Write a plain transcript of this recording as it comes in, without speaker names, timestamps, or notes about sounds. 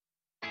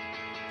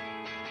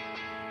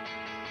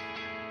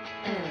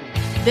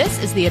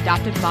This is the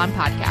Adoptive Mom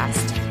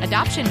Podcast.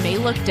 Adoption may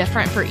look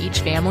different for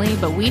each family,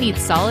 but we need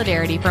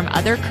solidarity from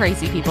other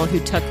crazy people who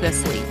took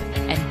this leap.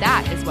 And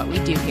that is what we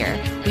do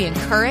here. We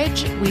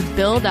encourage, we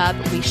build up,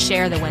 we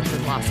share the wins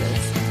and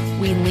losses.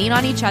 We lean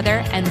on each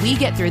other, and we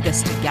get through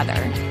this together.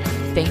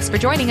 Thanks for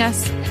joining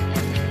us.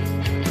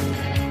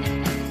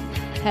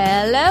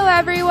 Hello,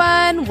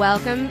 everyone.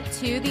 Welcome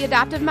to the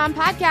Adoptive Mom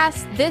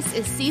Podcast. This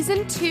is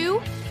Season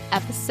 2,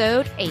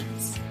 Episode 8.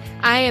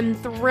 I am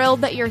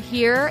thrilled that you're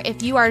here.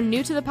 If you are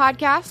new to the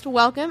podcast,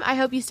 welcome. I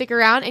hope you stick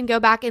around and go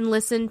back and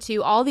listen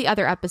to all the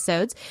other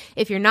episodes.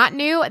 If you're not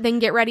new, then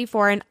get ready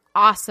for an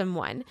awesome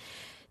one.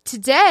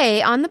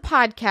 Today on the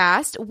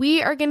podcast,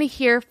 we are going to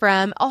hear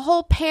from a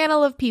whole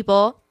panel of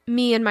people,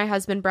 me and my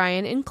husband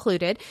Brian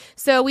included.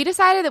 So we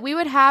decided that we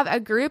would have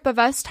a group of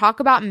us talk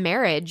about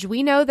marriage.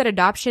 We know that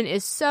adoption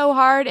is so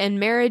hard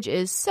and marriage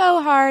is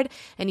so hard,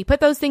 and you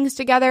put those things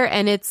together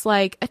and it's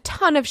like a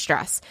ton of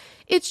stress.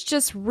 It's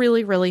just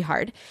really, really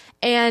hard.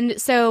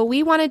 And so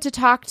we wanted to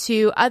talk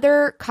to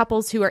other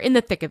couples who are in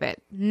the thick of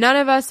it. None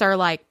of us are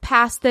like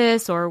past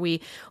this or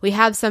we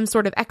have some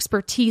sort of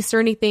expertise or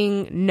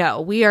anything.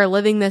 No, we are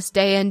living this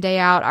day in, day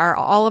out.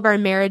 All of our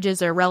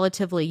marriages are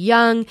relatively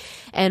young,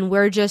 and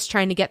we're just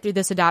trying to get through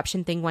this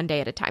adoption thing one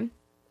day at a time.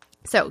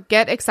 So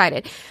get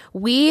excited.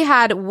 We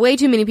had way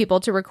too many people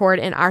to record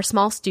in our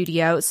small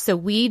studio, so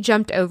we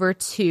jumped over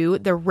to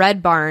the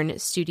Red Barn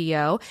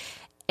studio.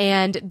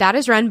 And that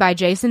is run by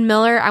Jason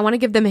Miller. I want to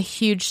give them a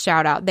huge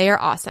shout out. They are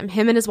awesome.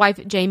 Him and his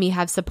wife, Jamie,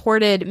 have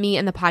supported me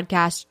and the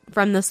podcast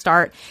from the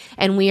start.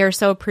 And we are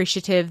so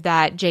appreciative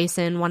that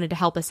Jason wanted to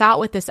help us out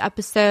with this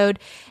episode.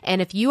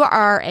 And if you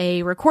are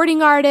a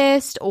recording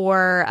artist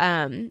or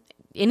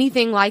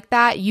anything like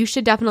that, you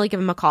should definitely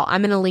give them a call.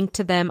 I'm going to link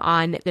to them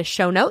on the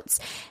show notes.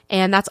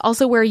 And that's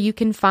also where you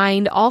can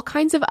find all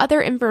kinds of other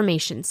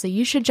information. So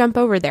you should jump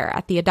over there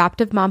at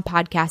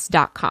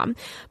theadoptivemompodcast.com.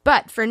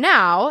 But for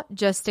now,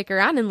 just stick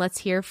around and let's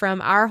hear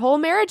from our whole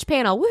marriage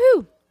panel.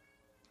 Woohoo!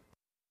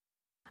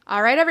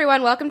 All right,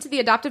 everyone, welcome to the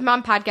Adoptive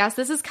Mom Podcast.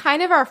 This is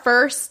kind of our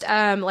first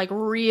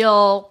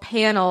real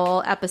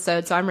panel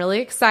episode, so I'm really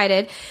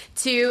excited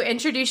to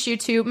introduce you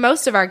to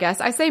most of our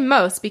guests. I say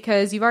most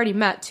because you've already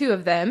met two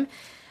of them.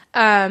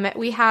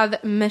 We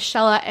have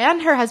Michelle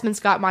and her husband,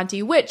 Scott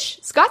Montie,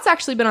 which Scott's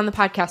actually been on the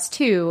podcast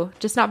too,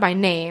 just not by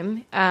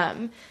name.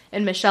 And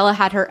Michelle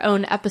had her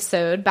own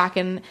episode back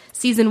in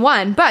season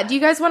 1. But do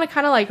you guys want to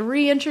kind of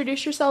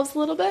reintroduce yourselves a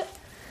little bit?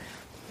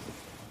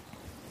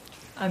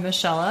 I'm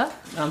Michelle.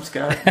 I'm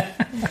Scott.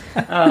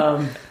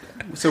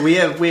 So we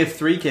have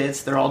 3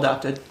 kids. They're all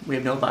adopted. We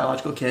have no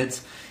biological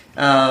kids.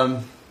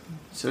 So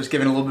just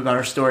giving a little bit about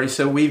our story.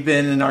 So we've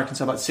been in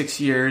Arkansas about 6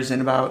 years,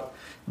 and about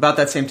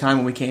that same time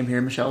when we came here,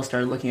 Michelle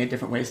started looking at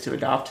different ways to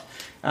adopt.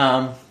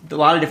 A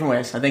lot of different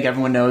ways. I think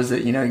everyone knows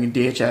that, you can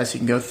DHS, you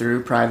can go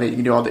through private, you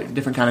can do all the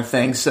different kind of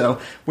things. So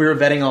we were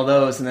vetting all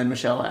those, and then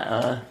Michelle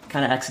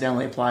kind of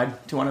accidentally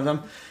applied to one of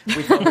them.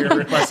 We thought we were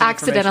requesting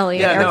accidentally,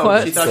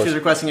 quotes. She thought she was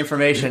requesting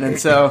information, and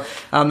so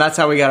that's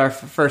how we got our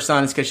first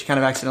son, is because she kind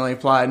of accidentally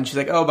applied, and she's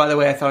like, oh, by the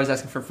way, I thought I was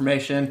asking for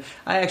information.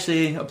 I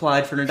actually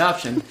applied for an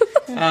adoption.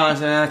 I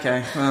said,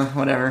 okay, well,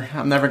 whatever.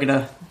 I'm never going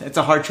to, it's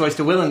a hard choice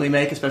to willingly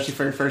make, especially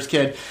for your first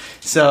kid.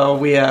 So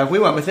we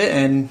went with it,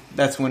 and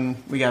that's when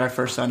we got our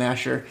first son,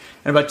 Asher.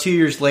 And about 2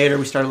 years later,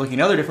 we started looking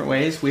at other different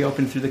ways. We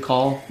opened through the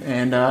call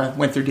and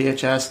went through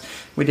DHS.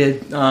 We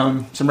did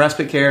some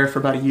respite care for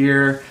about a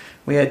year.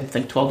 We had, I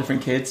think, 12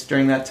 different kids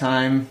during that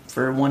time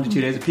for 1 to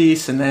 2 days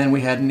apiece, and then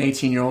we had an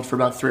 18-year-old for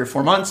about 3 or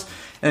 4 months.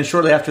 And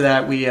shortly after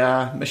that,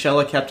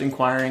 Michelle kept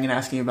inquiring and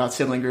asking about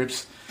sibling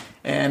groups.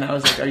 And I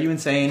was like, are you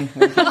insane?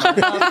 What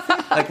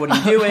are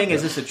you doing?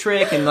 Is this a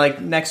trick? And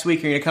next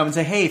week you're going to come and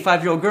say, hey,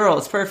 5-year-old girl,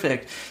 it's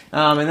perfect.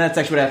 And that's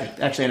actually what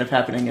actually ended up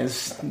happening,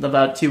 is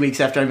about 2 weeks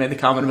after I made the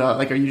comment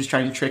about, are you just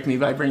trying to trick me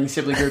by bringing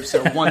sibling groups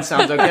so one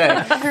sounds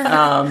okay?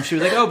 She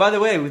was like, oh, by the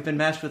way, we've been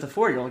matched with a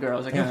 4-year-old girl.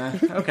 I was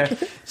like, okay.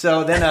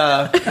 So then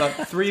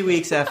about 3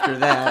 weeks after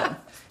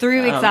that,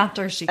 3 weeks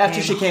after she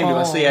came to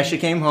us. So yeah, she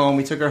came home.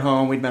 We took her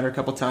home. We'd met her a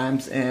couple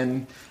times,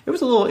 and it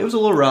was a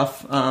little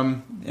rough.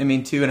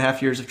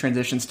 2.5 years of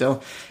transition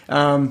still.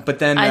 But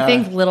then I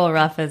think little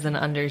rough is an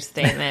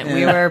understatement. Yeah.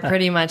 We were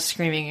pretty much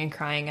screaming and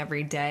crying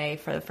every day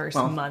for the first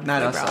month.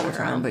 Not us all the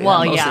time, but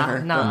not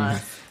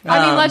us.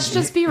 I mean, let's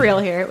just be real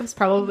here. It was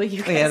probably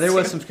you guys. Yeah, there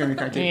was some screaming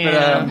crying too.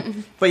 Yeah.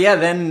 But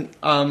then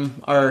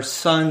our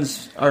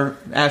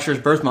Asher's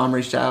birth mom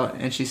reached out,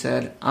 and she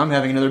said, I'm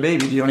having another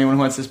baby. Do you know anyone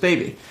who wants this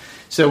baby?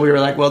 So we were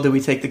like, well, do we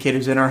take the kid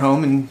who's in our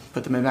home and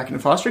put them back into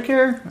foster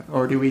care,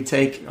 or do we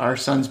take our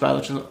son's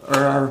biological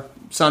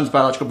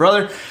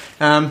brother?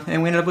 And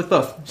we ended up with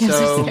both.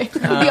 So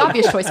the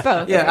obvious choice,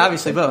 both. Yeah, right?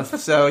 Obviously both.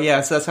 So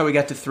that's how we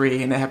got to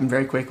 3, and it happened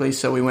very quickly.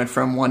 So we went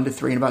from 1 to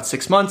 3 in about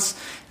 6 months,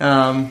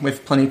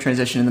 with plenty of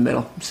transition in the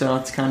middle. So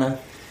it's kind of,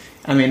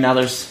 now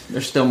there's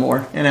still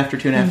more. And after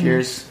 2.5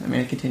 years,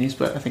 it continues,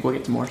 but I think we'll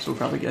get to more, so we're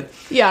probably good.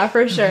 Yeah,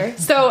 for sure.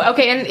 So,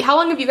 okay, and how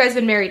long have you guys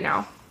been married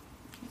now?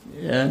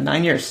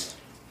 9 years.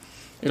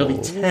 It'll be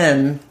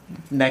 10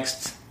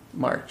 next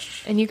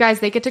March. And you guys,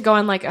 they get to go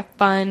on like a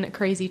fun,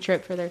 crazy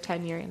trip for their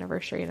 10-year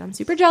anniversary, and I'm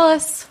super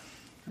jealous.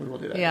 We will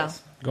do that. Yeah.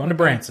 Yes. Going to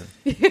Branson.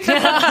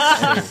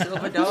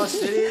 Silver Dallas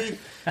City.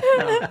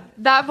 No.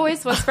 That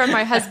voice was from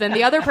my husband,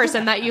 the other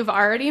person that you've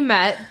already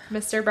met,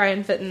 Mr.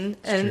 Brian Fittin,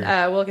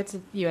 and we'll get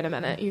to you in a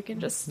minute. You can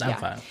just, I'm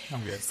fine.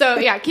 I'm good. So,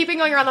 yeah, keeping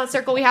going around that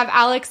circle, we have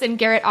Alex and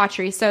Garrett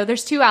Autry. So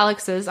there's 2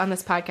 Alexes on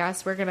this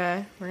podcast. We're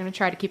gonna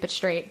try to keep it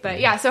straight. But,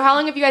 yeah, so how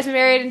long have you guys been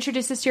married?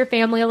 Introduce us to your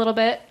family a little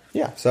bit.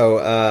 Yeah,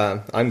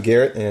 so I'm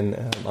Garrett,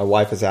 and my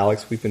wife is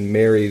Alex. We've been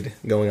married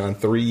going on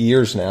 3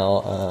 years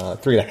now,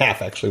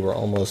 3.5 actually. We're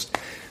almost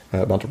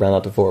about to round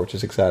out to 4, which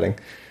is exciting.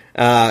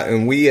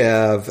 And we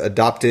have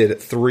adopted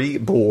 3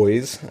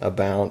 boys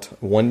about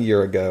 1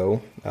 year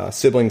ago, a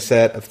sibling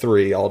set of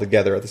 3 all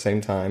together at the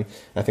same time.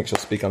 I think she'll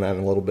speak on that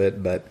in a little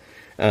bit, but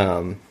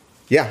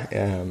it's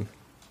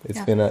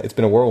been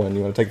a whirlwind.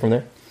 You want to take it from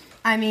there?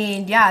 I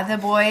mean, yeah,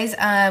 the boys,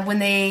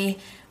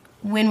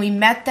 when we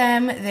met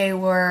them, they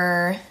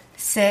were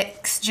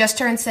 6, just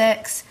turned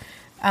 6,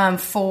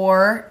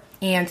 4,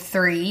 and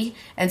 3,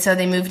 and so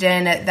they moved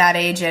in at that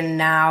age, and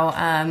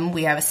now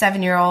we have a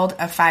 7-year-old,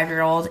 a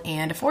 5-year-old,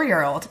 and a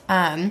 4-year-old.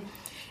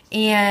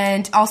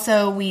 And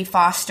also we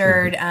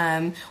fostered,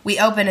 we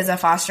opened as a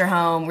foster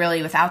home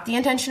really without the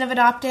intention of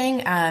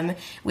adopting.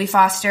 We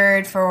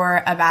fostered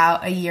for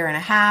about 1.5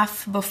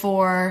 years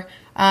before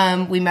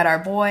we met our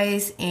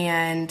boys,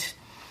 and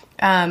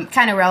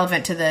kind of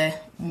relevant to the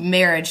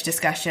marriage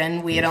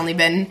discussion, we had only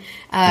been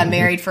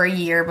married for 1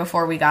 year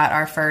before we got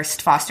our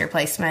first foster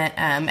placement,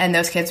 and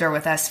those kids were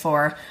with us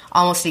for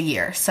almost 1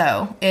 year.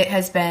 So it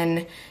has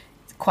been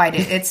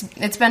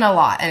it's been a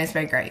lot, and it's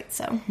been great.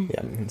 So yeah,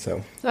 and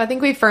so I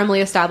think we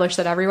firmly established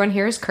that everyone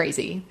here is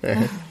crazy.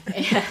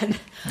 And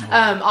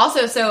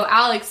also, so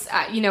Alex,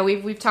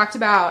 we've talked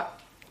about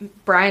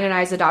Brian and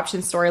I's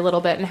adoption story a little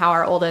bit, and how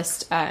our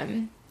oldest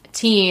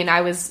teen,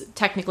 I was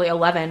technically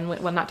 11.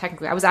 Well, not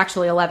technically. I was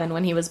actually 11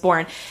 when he was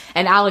born.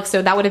 And Alex,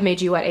 so that would have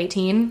made you,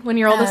 18 when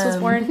your oldest was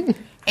born?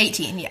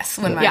 18, yes,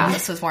 when my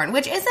oldest was born,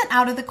 which isn't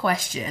out of the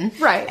question.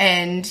 Right.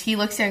 And he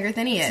looks younger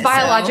than he is. It's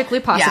biologically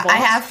possible. Yeah, I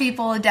have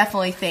people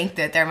definitely think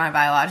that they're my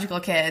biological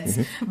kids,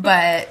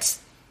 but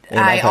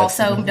I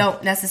also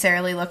don't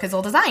necessarily look as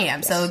old as I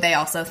am, so they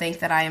also think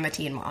that I am a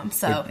teen mom.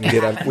 So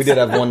we did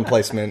have one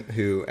placement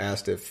who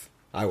asked if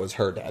I was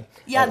her dad.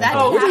 Yeah,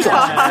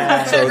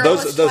 that So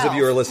those of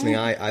you who are listening,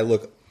 I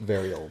look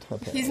very old.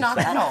 Apparently. He's not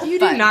that old. You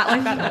do not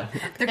look that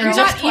old. You're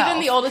not even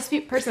the oldest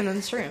person in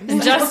this room.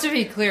 And just to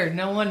be clear,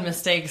 no one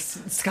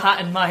mistakes Scott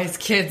and Mai's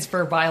kids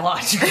for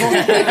biological.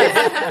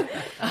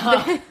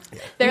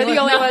 They're the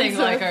only ones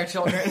like our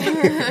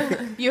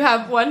children. You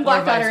have 1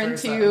 black daughter and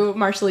versa. 2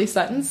 Marshall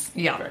Suttons.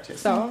 Yeah.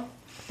 So,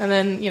 and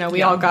then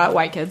we all got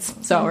white kids,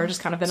 so we're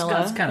just kind of vanilla.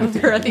 Scott's kind of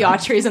we're at the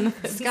Autrys and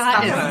the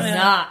Scott is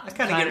not. I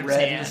kind of get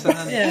red in the sun.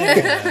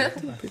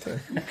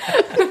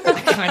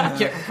 I kind of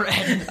get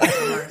red.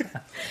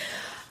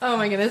 Oh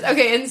my goodness.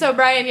 Okay, and so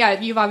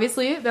Brian, you've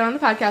obviously been on the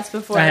podcast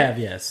before. I have,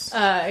 yes.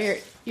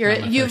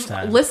 You've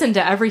listened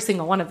to every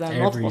single one of them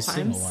multiple times.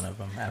 Every single one of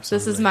them,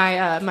 absolutely. This is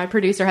my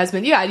producer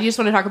husband. Yeah, you just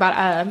want to talk about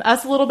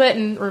us a little bit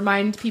and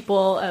remind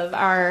people of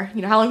our,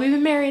 how long we've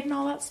been married and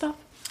all that stuff.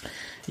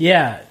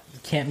 Yeah,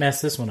 can't mess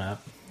this one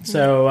up.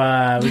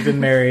 So we've been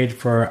married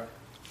for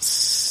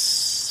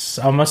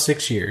almost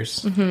 6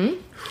 years. Mm-hmm.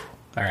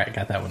 All right,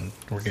 got that one.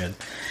 We're good.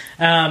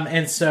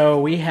 And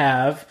so we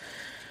have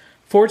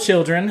 4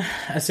 children,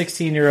 a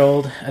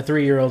 16-year-old, a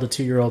 3-year-old, a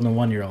 2-year-old, and a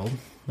 1-year-old.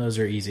 Those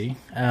are easy.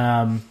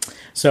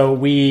 So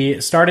we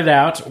started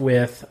out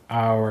with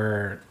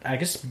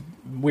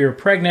we were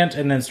pregnant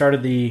and then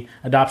started the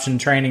adoption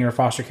training or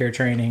foster care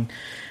training.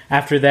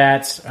 After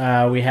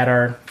that, we had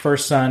our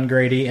first son,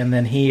 Grady, and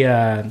then he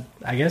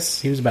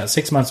was about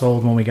 6 months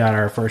old when we got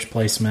our first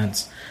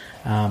placement,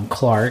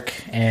 Clark.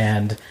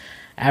 And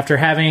after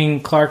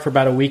having Clark for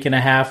about 1.5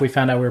 weeks, we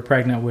found out we were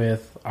pregnant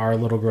with our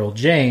little girl,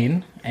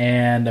 Jane.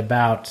 And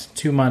about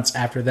 2 months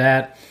after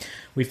that,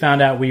 we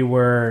found out we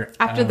were...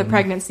 After the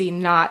pregnancy,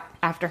 not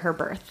after her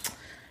birth.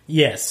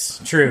 Yes,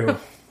 true.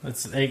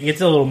 It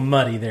gets a little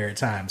muddy there at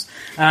times.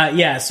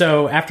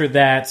 So after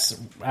that,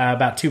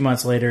 about 2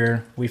 months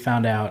later, we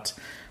found out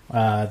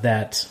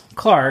that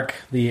Clark,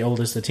 the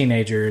oldest, a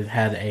teenager,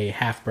 had a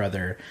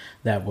half-brother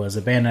that was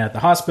abandoned at the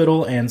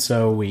hospital, and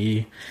so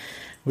we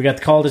got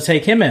the call to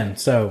take him in.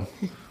 So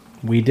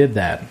we did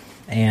that.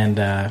 And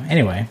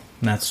anyway,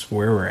 that's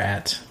where we're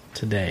at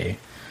today.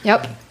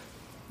 Yep.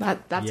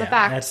 That's a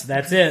fact.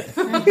 That's it.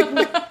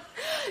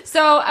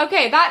 So,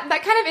 okay,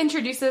 that kind of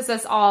introduces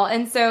us all.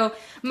 And so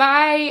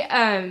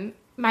my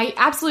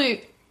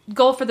absolute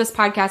goal for this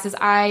podcast is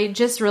I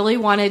just really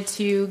wanted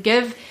to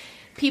give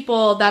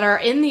people that are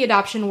in the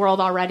adoption world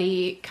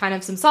already kind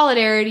of some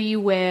solidarity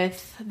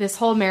with this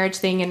whole marriage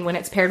thing and when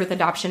it's paired with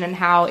adoption and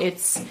how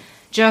it's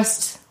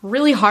just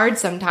really hard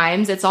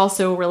sometimes. It's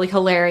also really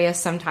hilarious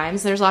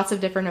sometimes. There's lots of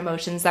different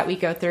emotions that we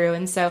go through.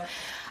 And so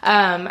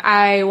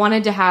I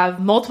wanted to have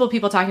multiple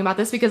people talking about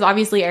this because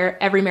obviously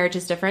every marriage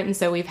is different. And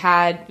so we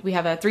have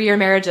a 3-year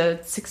marriage, a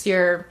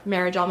 6-year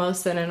marriage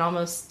almost, and an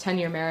almost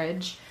 10-year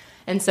marriage.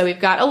 And so we've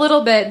got a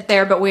little bit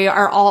there, but we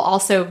are all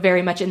also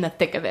very much in the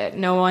thick of it.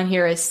 No one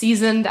here is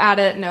seasoned at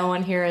it. No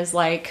one here is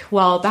like,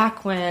 well,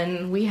 back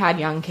when we had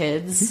young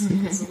kids,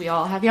 because we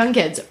all have young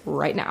kids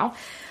right now.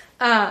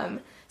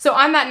 So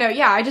on that note,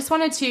 yeah, I just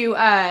wanted to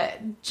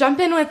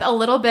jump in with a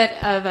little bit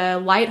of a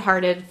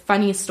lighthearted,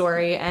 funny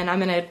story, and I'm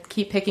going to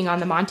keep picking on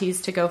the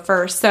Monties to go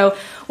first. So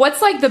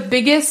what's like the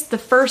biggest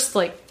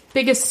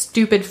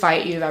stupid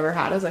fight you've ever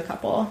had as a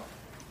couple?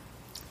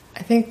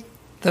 I think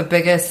the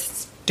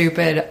biggest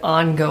stupid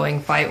ongoing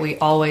fight we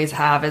always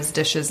have is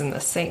dishes in the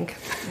sink.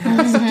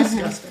 That's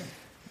disgusting.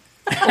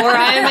 Or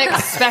I'm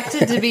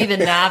expected to be the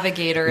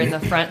navigator in the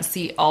front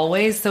seat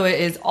always, so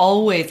it is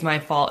always my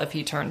fault if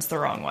he turns the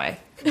wrong way.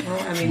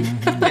 Well, I mean,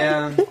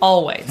 yeah.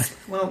 Always.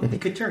 Well, you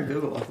could turn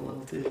Google off a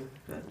little, too.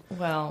 But.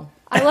 Well,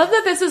 I love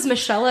that this is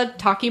Michelle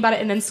talking about it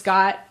and then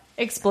Scott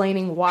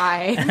explaining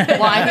why.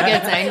 why he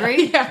gets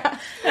angry? Yeah.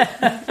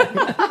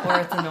 Or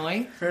it's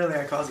annoying. Apparently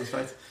I cause these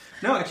fights.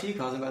 No, actually you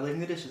cause them by leaving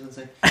the dishes in the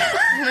sink.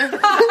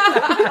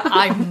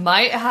 I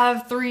might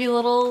have 3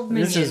 little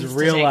minions. This is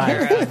real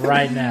life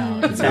right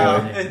now. It's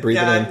happening. Breathe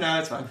it in. No,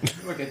 it's fine.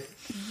 We're good.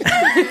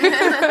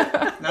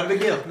 Not a big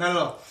deal. Not at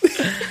all.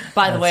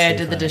 By the way, I so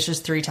did the funny. dishes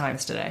 3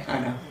 times today. I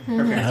know.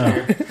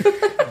 Perfect.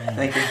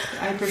 Thank you.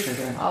 I appreciate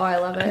that. Oh, I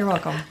love it. You're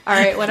welcome. All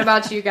right, what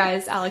about you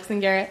guys, Alex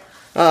and Garrett?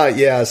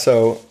 Yeah,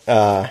 so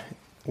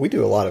we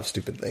do a lot of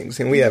stupid things,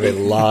 and we have a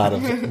lot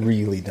of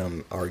really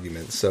dumb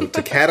arguments. So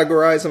to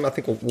categorize them, I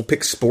think we'll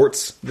pick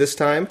sports this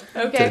time.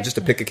 Okay. Just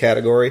to pick a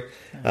category.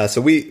 So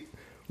we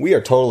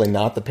are totally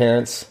not the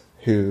parents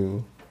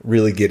who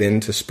really get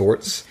into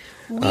sports.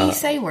 We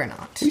say we're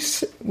not.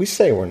 We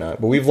say we're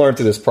not, but we've learned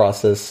through this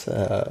process.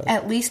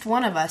 At least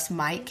one of us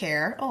might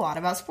care a lot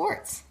about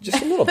sports.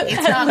 Just a little bit.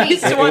 It's not me.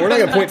 And we're not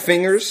going to point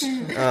fingers.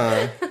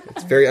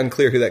 It's very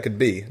unclear who that could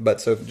be.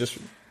 But so just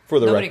for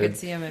the Nobody record. could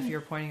see him if you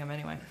were pointing him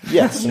anyway.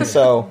 Yes, and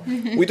so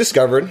we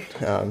discovered,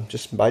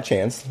 just by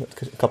chance, a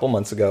couple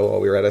months ago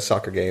while we were at a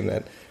soccer game,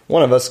 that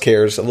one of us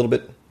cares a little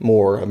bit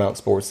more about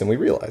sports than we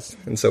realized.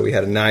 And so we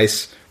had a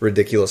nice,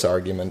 ridiculous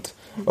argument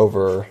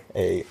over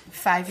a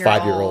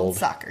 5-year-old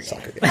soccer game. So,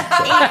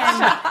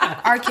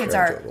 And our kids Very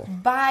are enjoyable.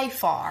 by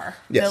far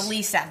Yes. the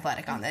least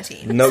athletic on the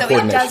team. No so it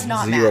coordination. does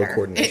not 0 matter.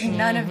 coordination.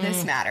 None of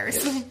this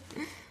matters.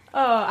 Oh,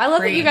 I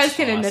love that you guys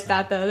Preach. can admit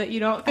that, though, that you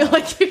don't feel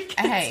like you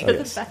can. Hey,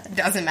 yes.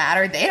 doesn't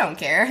matter. They don't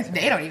care.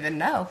 They don't even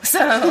know.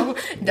 So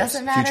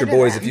doesn't matter. Future to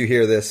boys, them. if you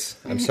hear this,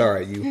 I'm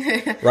sorry.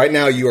 Right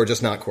now, you are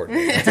just not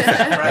coordinated.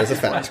 That is a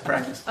fact.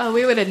 Practice. Oh,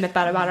 we would admit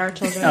that about our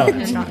children. Oh,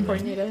 They're not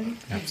coordinated.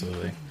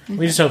 Absolutely.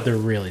 We just hope they're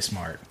really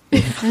smart.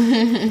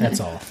 That's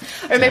all.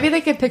 Or maybe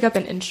they could pick up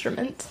an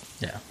instrument.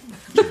 Yeah.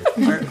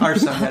 Our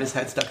son had his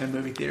head stuck in a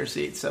movie theater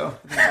seat, so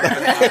we're out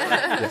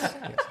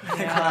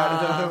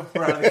of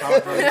the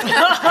college program.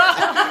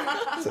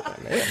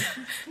 Man.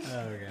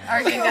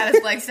 Our kid got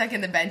his leg stuck in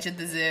the bench at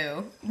the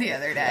zoo the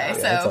other day. Yeah,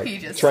 so it's like he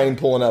just. train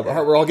pulling up. All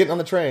right, we're all getting on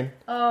the train.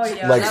 Oh,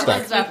 yeah. Leg that stuck.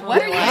 was definitely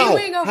What are you How?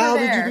 doing over How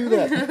there? did you do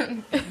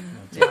that?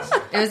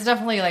 It was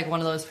definitely like one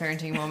of those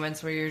parenting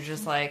moments where you're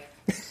just like,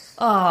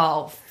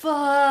 oh,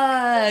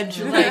 fudge.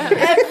 Like,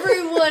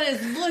 everyone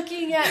is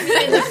looking at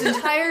me in this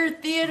entire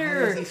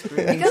theater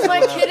because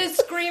my kid is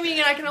screaming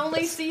and I can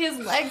only see his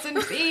legs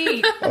and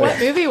feet. What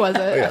movie was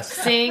it? Yes.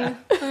 Sing.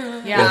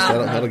 Yeah. Yes,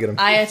 that'll get him.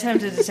 I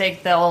attempted to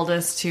take the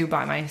oldest 2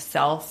 by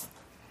myself.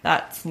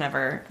 That's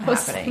never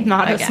happening.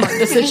 Not a again. smart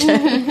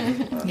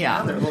decision. Now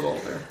Yeah. they're a little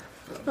older.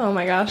 Oh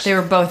my gosh. They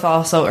were both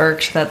also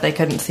irked that they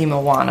couldn't see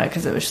Moana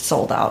because it was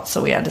sold out,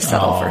 so we had to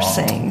settle for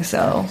Sing.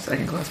 So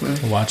Second class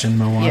movie. Watching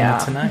Moana Yeah.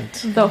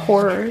 tonight. The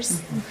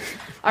horrors.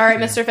 All right,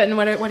 Mr. Fitton,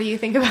 what do you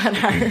think about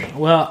her?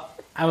 Well,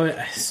 I was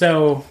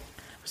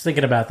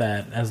thinking about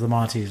that as the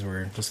Monties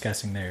were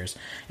discussing theirs.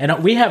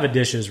 And we have a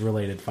dishes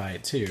related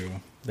fight too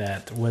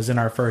that was in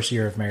our first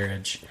year of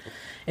marriage.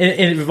 It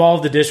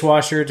involved the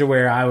dishwasher to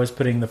where I was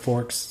putting the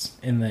forks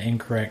in the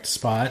incorrect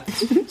spot.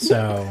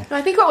 So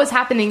I think what was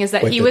happening is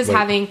that Wait, he was wait.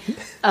 having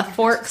a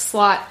fork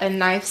slot, a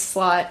knife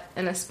slot,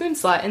 and a spoon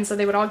slot, and so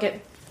they would all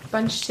get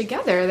bunched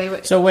together. They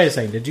would. wait a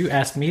second. Did you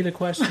ask me the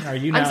question? Are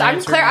you now I'm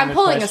answering I'm the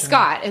pulling question? a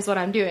Scott, is what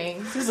I'm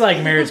doing. This is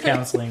like marriage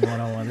counseling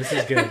 101. This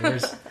is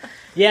good.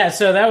 Yeah,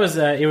 so that was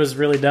it was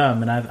really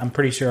dumb, and I'm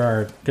pretty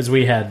sure because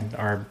we had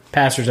our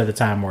pastors at the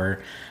time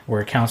were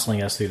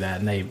counseling us through that,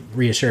 and they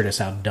reassured us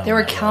how dumb they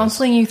were that was.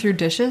 counseling you through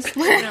dishes?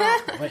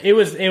 It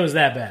was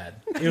that bad.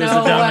 It was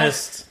No.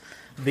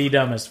 the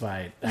dumbest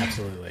fight,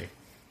 absolutely.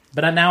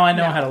 But now I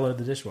know how to load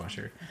the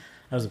dishwasher.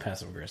 That was a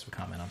passive aggressive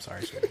comment. I'm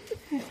sorry, sweetie.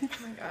 Oh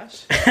my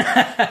gosh.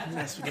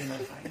 Nice to get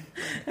another fight.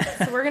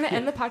 So we're gonna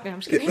end the podcast.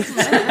 I'm just kidding.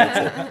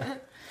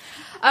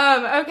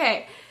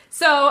 Okay.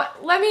 So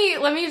let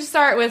me just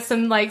start with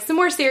some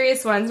more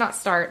serious ones. Not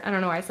start. I don't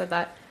know why I said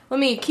that. Let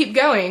me keep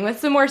going with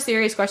some more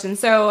serious questions.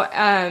 So,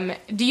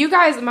 do you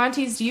guys,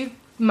 Monties, do you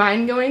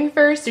mind going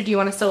first, or do you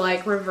want us to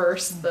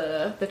reverse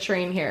the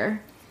train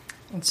here?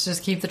 Let's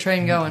just keep the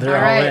train going. They're All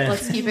all right, in.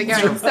 let's keep it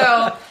going.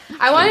 So,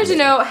 I wanted to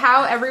know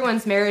how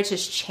everyone's marriage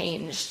has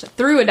changed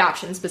through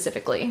adoption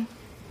specifically.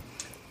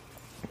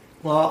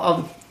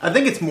 Well, I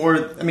think it's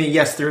more. I mean,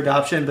 yes, through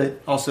adoption,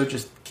 but also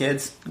just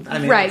kids. I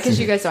mean, Right, because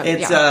you guys don't.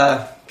 It's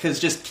because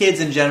just kids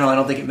in general. I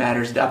don't think it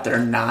matters adopted or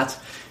not.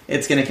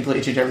 It's going to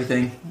completely change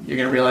everything. You're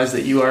going to realize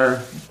that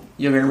you're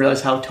going to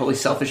realize how totally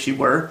selfish you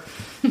were,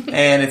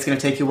 and it's going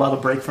to take you a while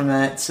to break from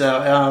that.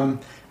 So,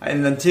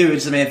 and then too,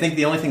 I think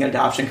the only thing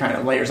adoption kind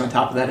of layers on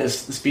top of that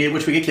is the speed at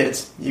which we get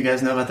kids. You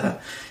guys know about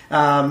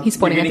that. He's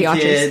pointing at the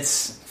Autries.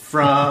 Kids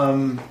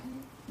from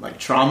like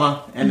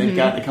trauma, and they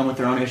come with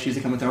their own issues,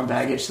 they come with their own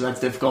baggage, so that's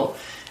difficult.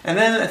 And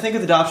then I think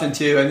with adoption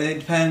too, I mean, it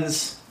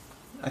depends,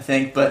 I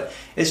think, but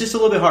it's just a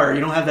little bit harder.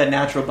 You don't have that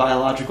natural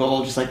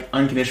biological, just like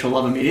unconditional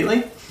love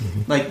immediately.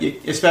 Like,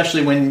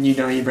 especially when, you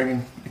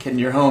bring a kid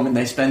into your home and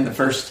they spend the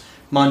first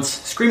months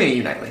screaming at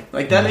you nightly.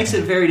 Like, that makes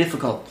it very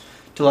difficult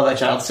to love that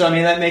child. So, I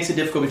mean, that makes it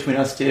difficult between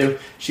us two.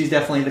 She's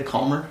definitely the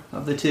calmer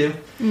of the two.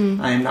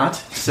 I am not.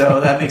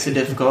 So that makes it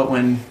difficult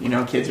when,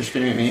 kids are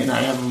screaming at me, and I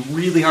have a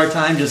really hard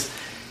time just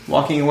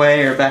walking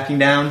away or backing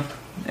down,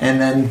 and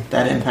then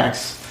that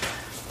impacts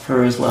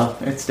her as well.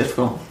 It's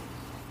difficult.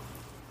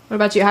 What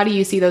about you? How do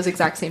you see those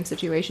exact same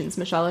situations,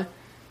 Michelle?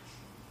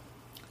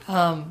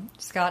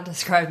 Scott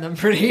described them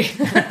pretty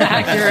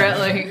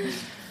accurately.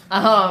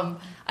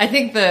 I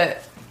think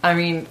that,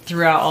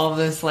 throughout all of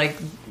this, like,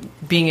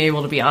 being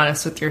able to be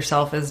honest with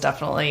yourself is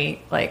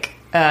definitely, like,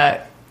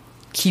 a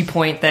key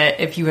point that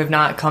if you have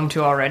not come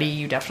to already,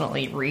 you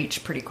definitely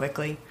reach pretty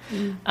quickly.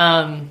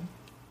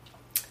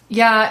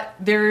 Yeah,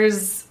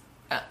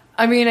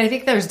 I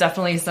think there's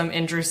definitely some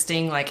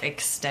interesting, like,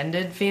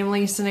 extended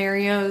family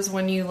scenarios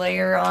when you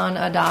layer on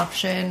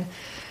adoption.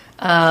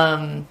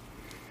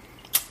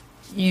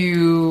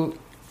 You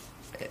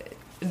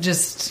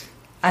just,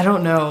 I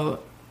don't know.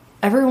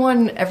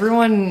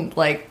 Everyone,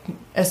 like,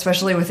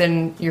 especially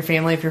within your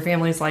family, if your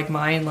family's like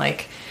mine,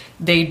 like,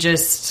 they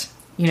just,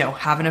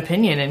 have an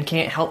opinion and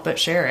can't help but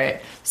share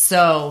it.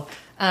 So,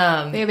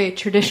 they have a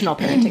traditional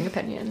parenting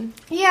opinion.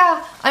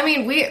 Yeah.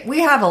 We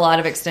have a lot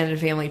of extended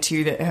family,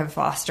 too, that have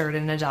fostered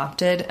and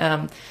adopted,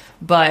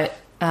 but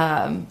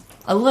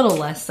a little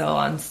less so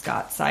on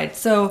Scott's side.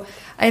 So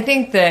I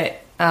think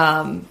that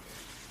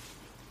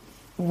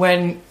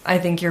when I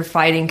think you're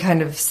fighting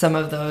kind of some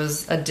of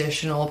those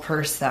additional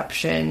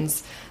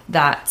perceptions,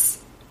 that's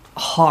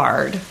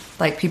hard.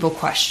 Like, people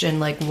question,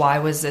 like, why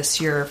was this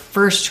your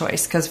first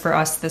choice? Because for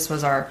us, this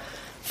was our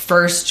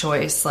first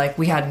choice. Like,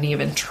 we hadn't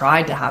even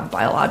tried to have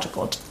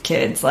biological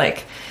kids.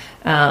 Like,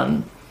 yeah.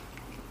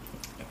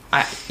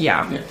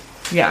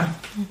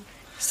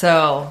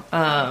 So,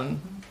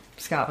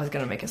 Scott was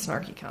going to make a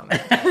snarky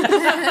comment.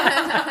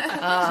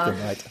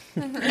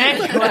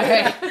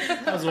 Anyway.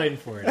 I was waiting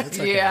for it. It's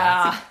okay.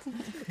 Yeah.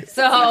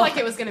 So, I feel like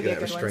it was going to be a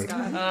good one,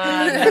 Scott.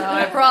 No,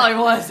 it probably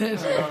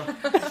wasn't.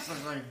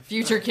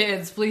 Future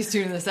kids, please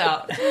tune this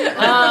out.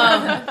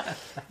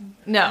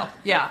 No,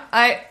 yeah.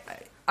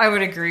 I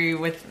would agree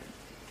with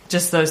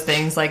just those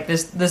things, like the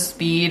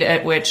speed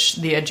at which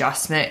the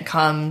adjustment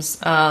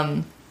comes,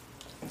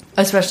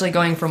 especially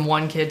going from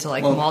one kid to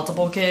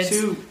multiple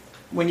kids.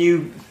 When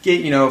you get,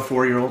 a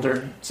 4-year-old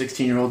or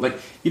 16-year-old, like,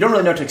 you don't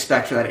really know what to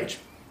expect for that age.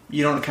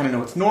 You don't kind of know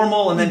what's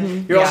normal, and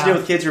then you're also dealing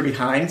with kids who are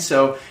behind,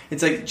 so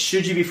it's like,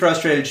 should you be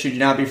frustrated? Should you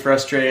not be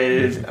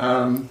frustrated?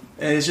 And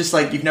it's just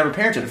like, you've never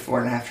parented a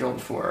 4.5-year-old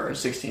before, or a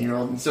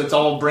 16-year-old, and so it's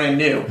all brand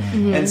new.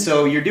 And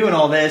so you're doing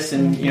all this,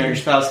 and, your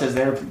spouse has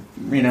their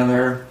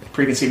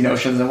preconceived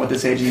notions on what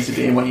this age needs to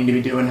be and what you need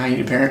to be doing, how you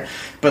need to parent.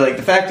 But, like,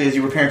 the fact is,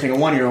 you were parenting a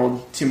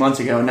 1-year-old 2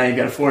 months ago, and now you've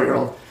got a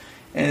 4-year-old.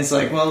 And it's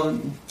like,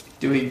 well,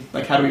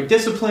 how do we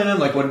discipline them?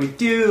 Like, what do we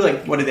do?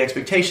 Like, what are the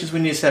expectations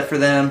we need to set for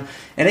them?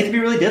 And it can be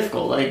really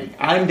difficult. Like,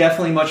 I'm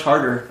definitely much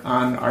harder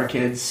on our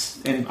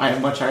kids, and I have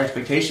much higher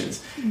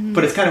expectations.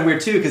 But it's kind of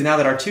weird, too, because now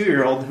that our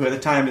 2-year-old, who at the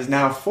time is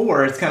now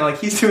 4, it's kind of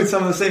like he's doing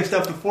some of the same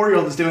stuff the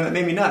 4-year-old is doing that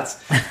made me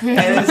nuts. And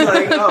it's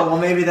like, oh, well,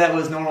 maybe that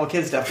was normal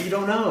kid stuff. But you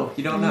don't know.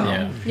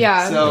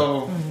 Yeah.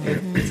 So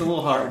it's a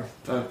little hard.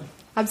 But.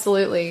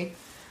 Absolutely.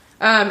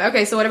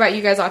 Okay, so what about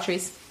you guys,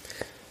 Autrys?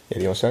 Yeah,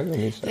 do you want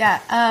to start?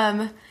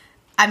 Yeah,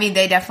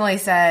 they definitely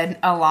said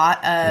a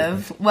lot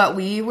of what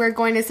we were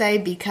going to say,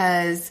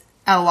 because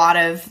a lot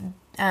of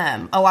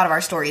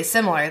our story is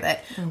similar.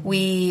 That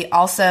we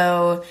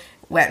also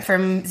went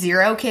from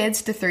 0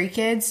 kids to 3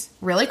 kids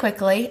really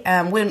quickly.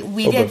 When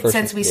we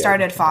since we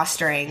started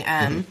fostering,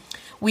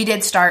 we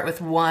did start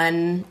with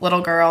 1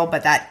 little girl,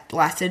 but that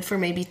lasted for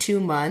maybe 2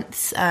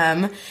 months.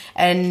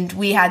 And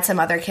we had some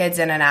other kids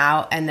in and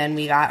out, and then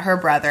we got her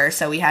brother,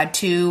 so we had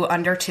 2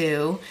 under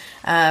 2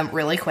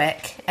 really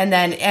quick. And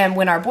then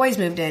when our boys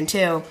moved in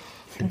too,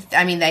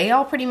 they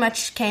all pretty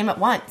much came at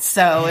once,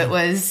 so it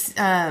was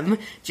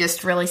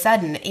just really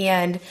sudden.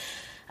 And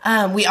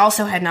we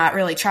also had not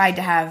really tried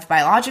to have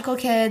biological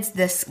kids.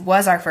 This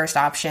was our first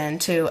option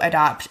to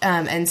adopt,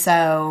 and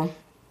so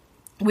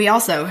we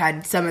also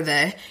had some of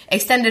the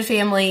extended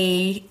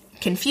family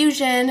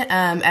confusion,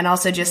 and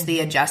also just the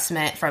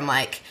adjustment from,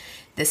 like,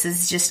 this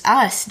is just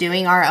us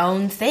doing our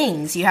own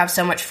things. You have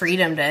so much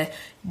freedom to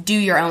do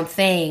your own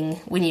thing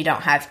when you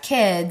don't have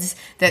kids,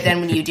 that then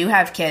when you do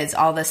have kids,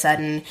 all of a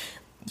sudden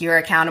you're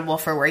accountable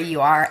for where you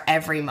are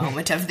every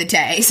moment of the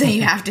day. So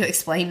you have to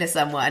explain to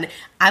someone,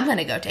 I'm going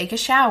to go take a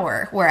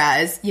shower.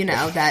 Whereas,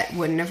 that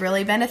wouldn't have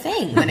really been a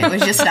thing when it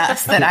was just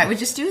us, that I would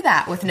just do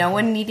that with no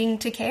one needing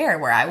to care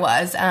where I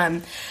was.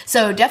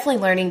 So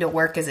definitely learning to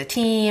work as a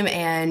team.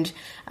 And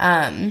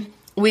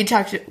we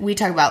talk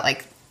about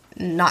like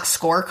not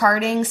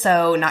scorecarding.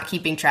 So not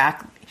keeping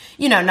track,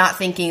 not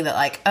thinking that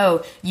like,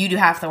 oh, you do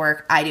half the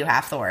work, I do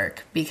half the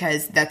work,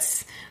 because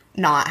that's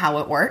not how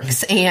it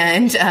works.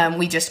 And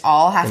we just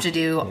all have to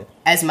do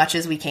as much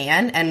as we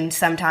can. And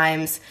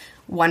sometimes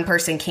one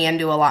person can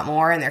do a lot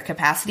more and their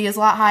capacity is a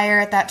lot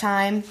higher at that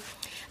time.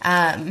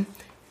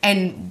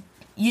 And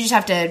you just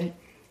have to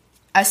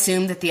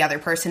assume that the other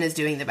person is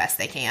doing the best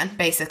they can,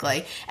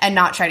 basically, and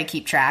not try to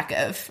keep track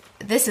of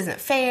this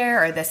isn't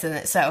fair or this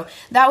isn't. So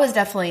that was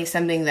definitely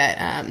something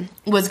that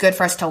was good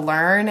for us to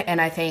learn. And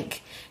I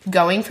think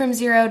going from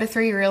 0 to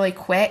 3 really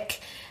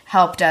quick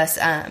helped us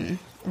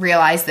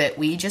realize that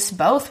we just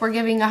both were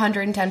giving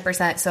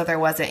 110%, so there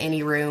wasn't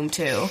any room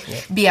to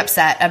be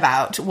upset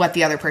about what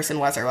the other person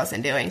was or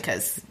wasn't doing,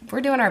 because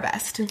we're doing our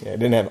best. Yeah,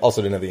 didn't have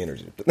the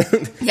energy.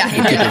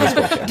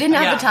 Didn't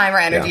have the time or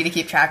energy to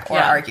keep track or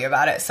argue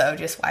about it, so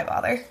just why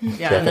bother?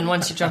 Yeah, and then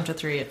once you jump to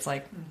 3, it's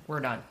like, we're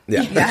done.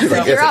 So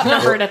you're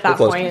outnumbered at that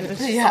point.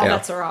 All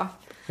bets are off.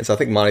 And so I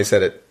think Montie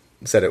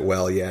said it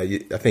well. Yeah,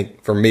 I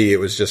think for me it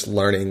was just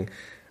learning,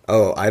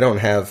 I don't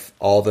have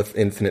all the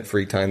infinite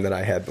free time that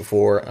I had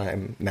before.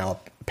 I'm now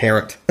a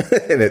parent,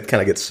 and it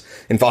kind of gets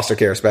in foster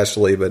care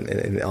especially, but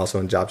and also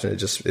in jobs, and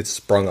it's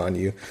sprung on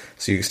you.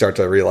 So you start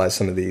to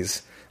realize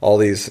all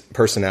these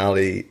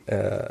personality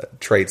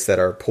traits that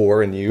are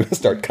poor in you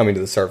start coming to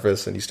the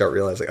surface, and you start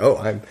realizing,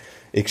 I'm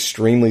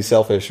extremely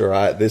selfish,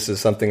 or this is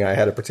something I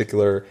had a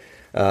particular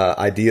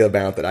idea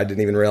about that I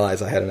didn't even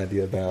realize I had an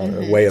idea about,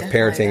 or a way of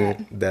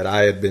parenting that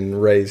I had been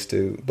raised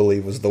to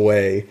believe was the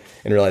way,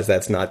 and realize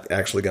that's not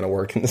actually going to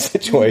work in the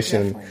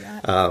situation.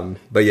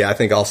 But yeah, I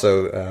think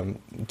also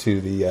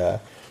to the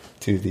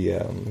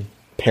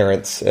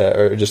parents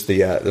or just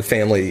the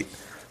family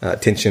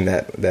tension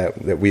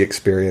that we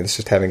experienced,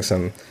 just having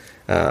some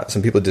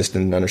people just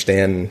didn't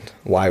understand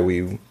why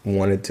we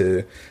wanted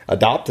to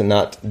adopt and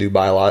not do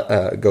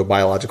go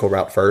biological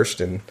route first.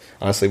 And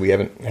honestly, we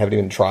haven't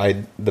even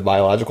tried the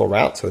biological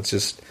route. So it's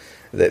just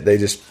that they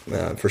just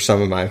for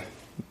some of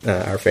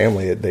our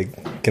family, they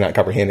cannot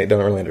comprehend it,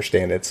 don't really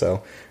understand it.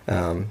 So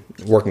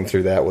working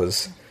through that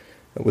was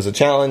a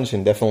challenge,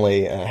 and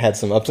definitely had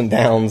some ups and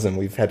downs, and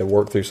we've had to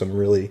work through some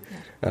really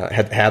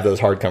had to have those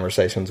hard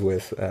conversations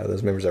with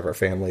those members of our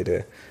family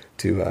to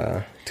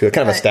kind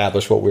of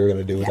establish what we were going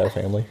to do with our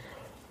family.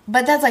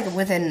 But that's like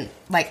within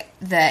like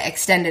the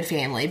extended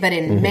family. But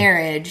in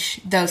marriage,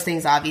 those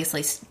things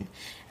obviously,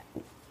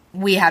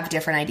 we have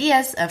different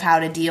ideas of how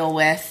to deal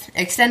with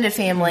extended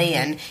family,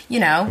 and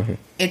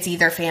it's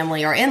either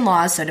family or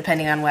in-laws. So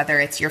depending on whether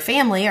it's your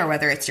family or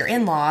whether it's your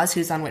in-laws,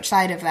 who's on which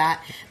side of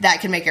that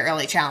can make it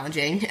really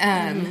challenging.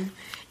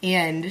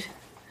 And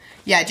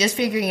yeah, just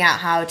figuring out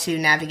how to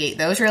navigate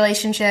those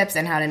relationships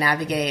and how to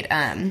navigate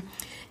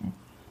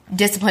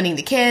disciplining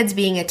the kids,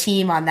 being a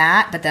team on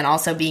that, but then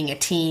also being a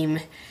team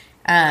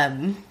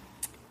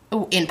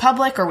in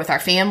public or with our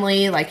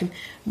family, like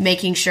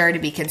making sure to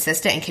be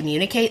consistent and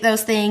communicate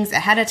those things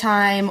ahead of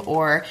time,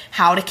 or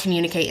how to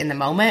communicate in the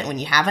moment when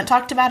you haven't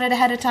talked about it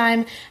ahead of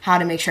time, how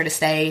to make sure to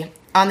stay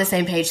on the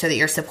same page so that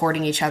you're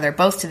supporting each other,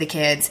 both to the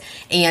kids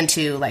and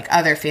to like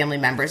other family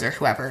members or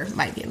whoever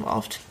might be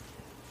involved.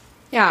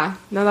 Yeah,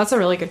 no, that's a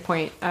really good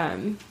point.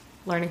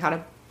 Learning how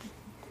to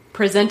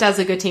present as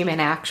a good team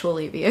and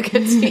actually be a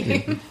good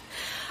team.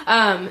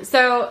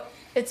 So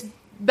it's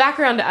back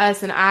around to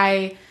us, and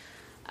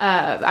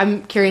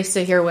I'm curious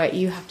to hear what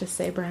you have to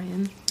say,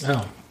 Brian.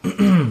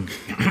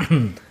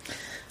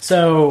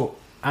 So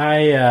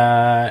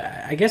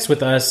I guess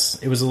with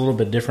us, it was a little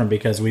bit different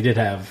because we did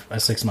have a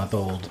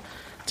 6-month-old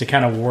to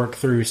kind of work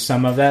through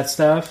some of that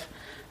stuff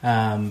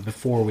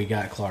before we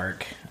got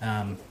Clark.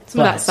 Some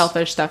of that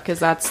selfish stuff, because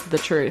that's the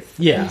truth.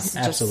 Yeah,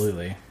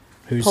 absolutely.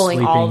 Who's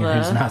sleeping and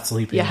who's not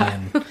sleeping,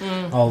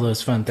 and all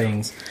those fun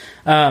things.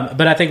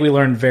 But I think we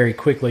learned very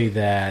quickly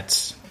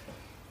that,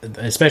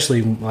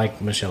 especially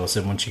like Michelle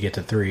said, once you get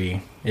to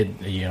 3,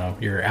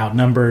 you're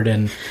outnumbered,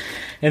 and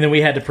then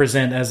we had to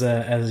present as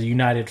a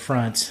united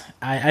front.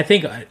 I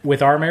think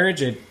with our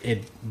marriage,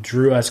 it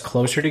drew us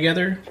closer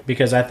together,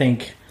 because I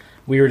think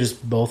we were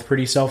just both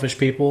pretty selfish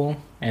people,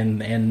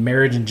 and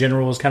marriage in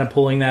general was kind of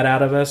pulling that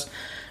out of us.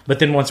 But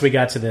then once we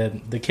got to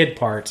the kid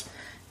part,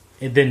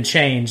 it then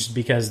changed,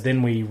 because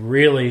then we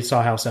really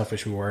saw how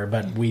selfish we were,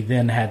 but we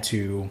then had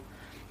to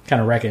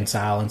kind of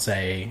reconcile and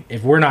say,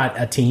 if we're not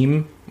a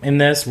team in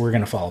this, we're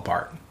going to fall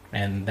apart.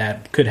 And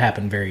that could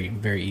happen very,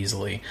 very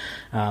easily.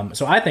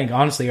 So I think,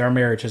 honestly, our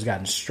marriage has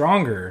gotten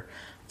stronger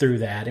through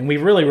that. And we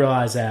really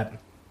realized that,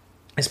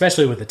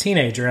 especially with a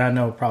teenager, and I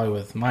know probably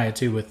with Maya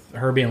too, with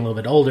her being a little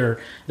bit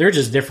older, there are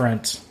just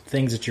different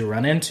things that you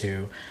run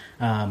into.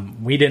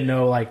 We didn't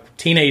know, like,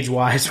 teenage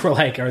wise, we're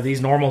like, are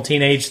these normal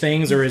teenage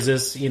things, or is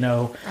this,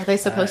 Are they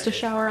supposed to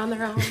shower on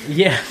their own?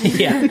 yeah.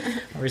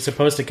 Are we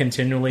supposed to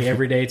continually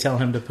every day tell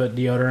him to put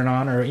deodorant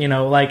on, or,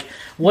 like,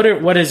 what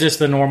is just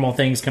the normal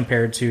things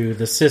compared to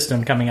the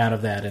system coming out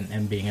of that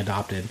and being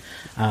adopted?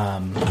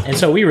 And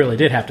so we really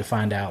did have to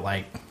find out,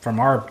 like, from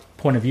our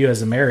point of view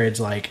as a marriage,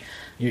 like,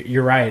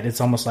 you're right.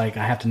 It's almost like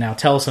I have to now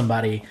tell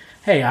somebody,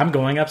 hey, I'm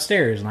going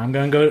upstairs and I'm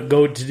going to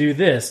go to do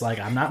this. Like,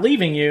 I'm not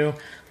leaving you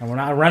and we're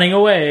not running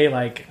away.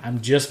 Like,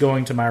 I'm just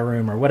going to my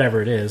room or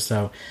whatever it is.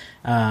 So,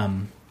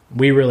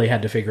 we really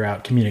had to figure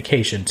out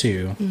communication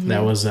too. Mm-hmm.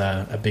 That was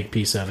a big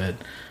piece of it.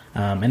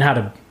 And how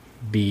to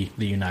be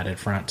the united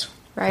front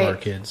for our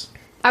kids.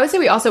 I would say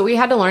we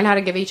had to learn how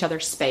to give each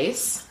other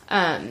space,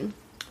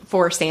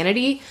 for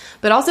sanity,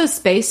 but also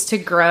space to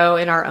grow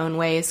in our own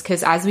ways.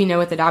 Because as we know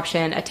with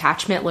adoption,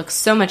 attachment looks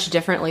so much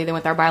differently than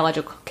with our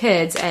biological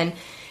kids. And,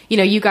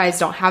 you guys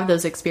don't have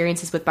those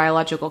experiences with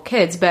biological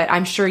kids, but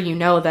I'm sure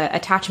that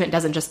attachment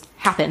doesn't just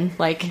happen.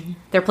 Like,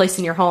 they're placed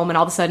in your home and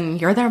all of a sudden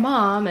you're their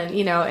mom and,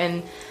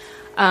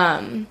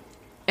 and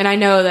I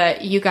know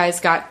that you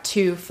guys got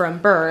 2 from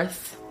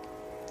birth,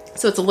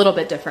 so it's a little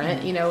bit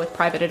different, with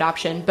private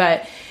adoption,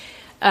 but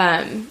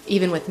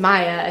even with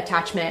Maya,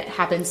 attachment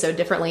happens so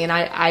differently. And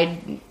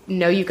I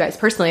know you guys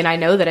personally, and I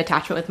know that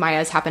attachment with Maya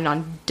has happened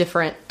on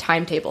different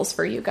timetables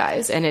for you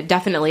guys. And it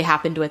definitely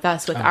happened with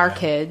us, with our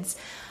kids.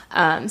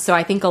 So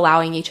I think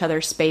allowing each other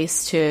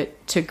space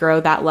to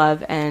grow that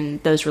love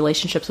and those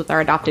relationships with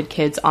our adopted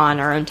kids on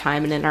our own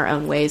time and in our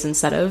own ways,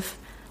 instead of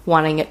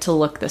wanting it to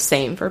look the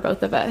same for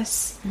both of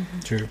us. Mm-hmm.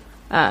 True.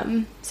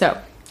 And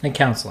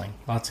counseling.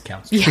 Lots of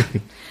counseling. Yeah.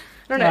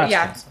 I don't know.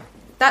 Yeah.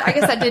 I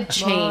guess that did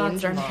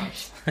change.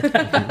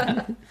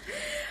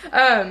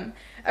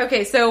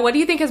 Okay, so what do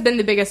you think has been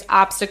the biggest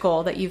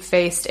obstacle that you've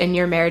faced in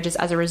your marriages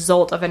as a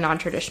result of a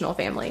non-traditional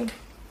family?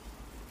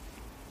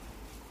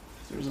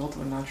 As a result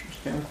of a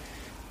non-traditional family?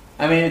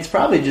 I mean, it's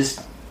probably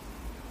just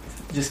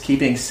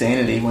keeping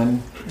sanity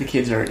when the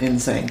kids are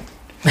insane.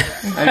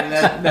 I mean,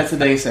 that's the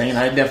biggest thing, and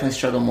I definitely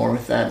struggle more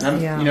with that.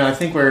 And I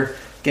think we're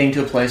getting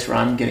to a place where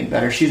I'm getting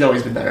better. She's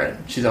always been better at it.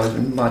 She's always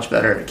been much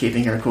better at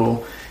keeping her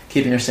cool,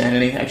 keeping her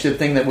sanity. Actually, the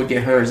thing that would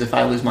get her is if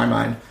I lose my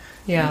mind.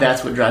 Yeah.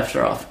 That's what drives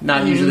her off.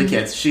 Not usually the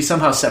kids. She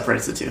somehow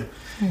separates the two.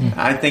 Mm-hmm.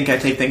 I think I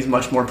take things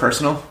much more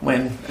personal.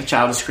 When a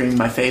child is screaming in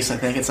my face, I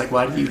think it's like,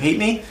 why do you hate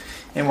me?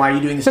 And why are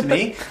you doing this to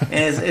me?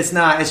 And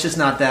it's just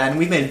not that. And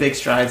we've made big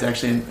strides,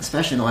 actually,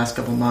 especially in the last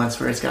couple of months,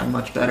 where it's gotten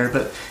much better.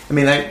 But, I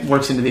mean, that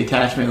works into the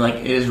attachment. Like,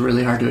 it is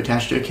really hard to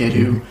attach to a kid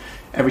who,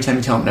 every time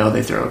you tell them no,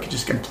 they throw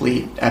just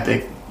complete,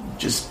 epic,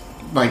 just,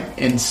 like,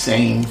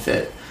 insane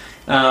fit.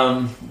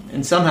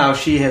 And somehow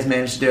she has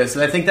managed to do it.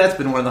 So I think that's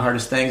been one of the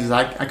hardest things, is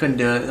I couldn't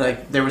do it.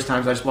 Like, there was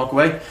times I just walk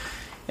away,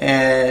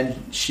 and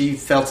she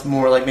felt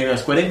more like maybe I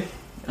was quitting,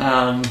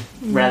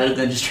 rather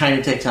than just trying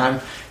to take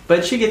time.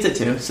 But she gets it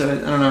too, so I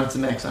don't know, it's a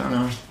mix, I don't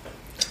know.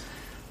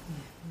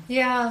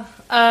 Yeah,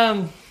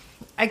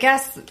 I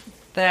guess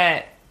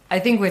that, I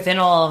think within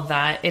all of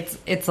that,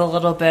 it's a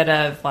little bit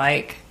of,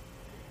 like,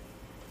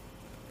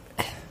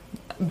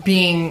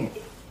 being...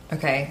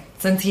 Okay,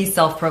 since he's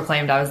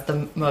self-proclaimed, I was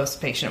the most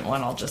patient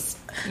one. I'll just,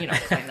 claim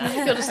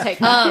that. You'll just take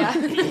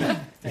that.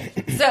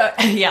 So,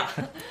 yeah.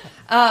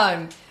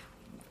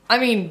 I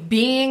mean,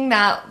 being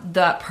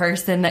that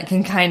person that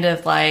can kind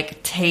of,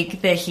 like,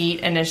 take the heat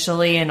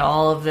initially and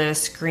all of the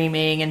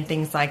screaming and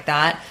things like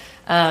that,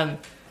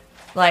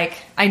 like,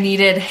 I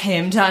needed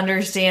him to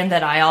understand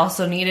that I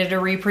also needed a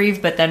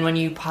reprieve, but then when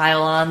you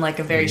pile on, like,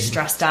 a very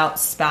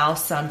stressed-out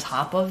spouse on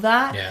top of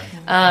that...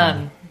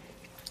 Yeah.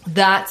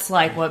 That's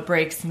like what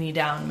breaks me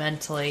down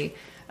mentally.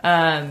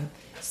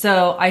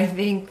 So I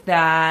think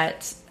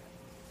that's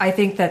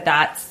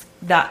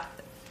that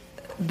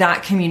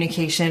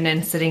communication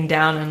and sitting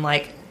down and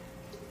like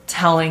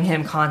telling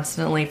him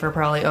constantly for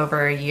probably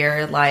over a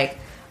year, like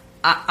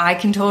I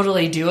can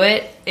totally do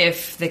it.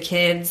 If the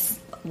kids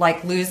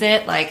like lose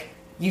it, like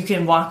you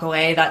can walk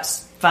away.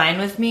 That's fine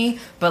with me,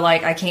 but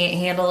like I can't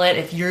handle it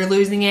if you're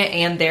losing it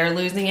and they're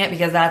losing it,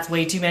 because that's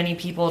way too many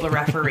people to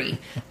referee.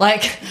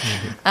 Like,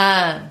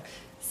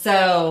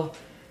 so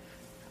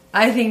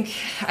I think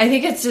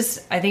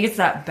it's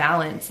that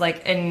balance.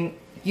 Like, and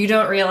you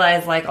don't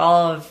realize like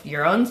all of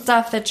your own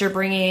stuff that you're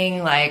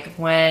bringing, like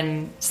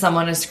when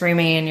someone is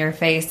screaming in your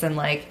face, and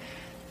like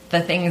the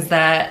things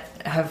that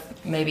have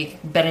maybe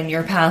been in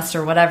your past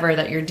or whatever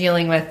that you're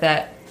dealing with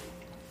that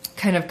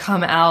kind of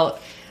come out.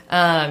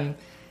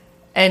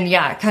 And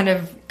yeah, kind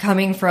of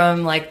coming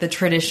from like the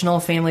traditional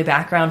family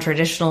background,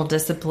 traditional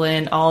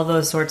discipline, all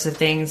those sorts of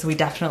things, we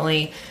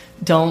definitely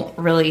don't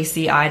really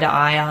see eye to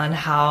eye on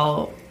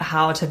how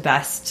to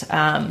best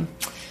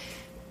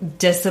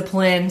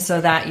discipline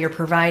so that you're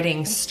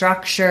providing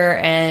structure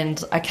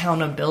and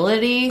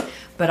accountability,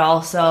 but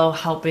also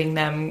helping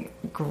them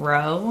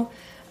grow.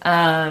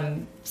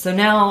 So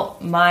now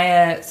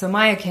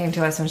Maya came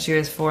to us when she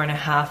was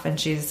 4.5, and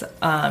she's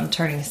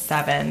turning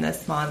 7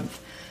 this month.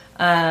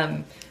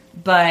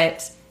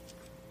 But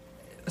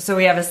so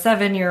we have a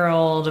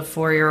 7-year-old, a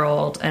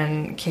 4-year-old,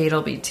 and Kate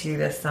will be 2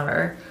 this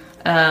summer.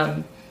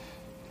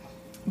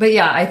 But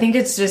yeah, I think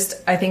it's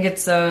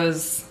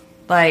those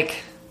like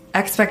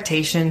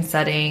expectation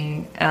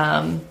setting.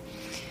 I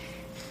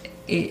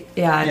think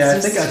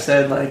I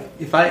said, like,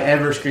 if I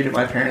ever screamed at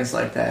my parents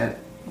like that,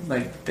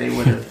 like, they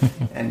would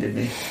have ended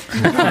me. So,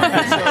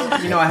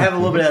 I have a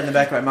little bit of that in the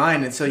back of my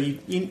mind, and so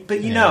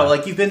but know,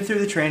 like, you've been through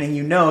the training,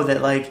 you know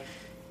that, like,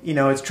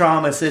 it's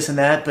trauma, it's this and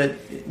that, but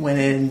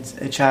when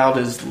a child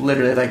is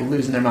literally, like,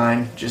 losing their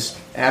mind, just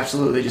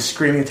absolutely just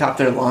screaming at the top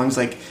of their lungs,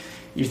 like,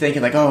 you're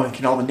thinking, like, oh,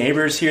 can all the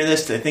neighbors hear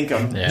this? Do they think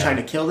I'm trying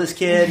to kill this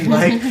kid?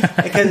 Like,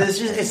 because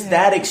it's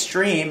that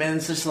extreme, and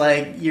it's just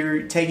like,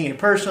 you're taking it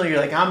personal. You're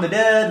like, I'm the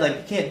dad. Like,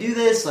 you can't do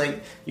this.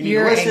 Like, you need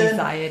to listen. Your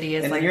anxiety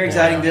is, and like, your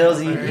anxiety builds,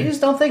 and you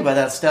just don't think about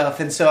that stuff.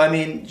 And so, I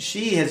mean,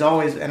 she has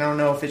always, and I don't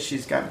know if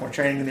she's got more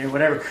training than me or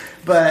whatever,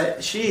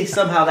 but she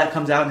somehow that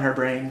comes out in her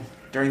brain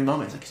during the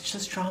moment. It's like, it's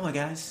just trauma,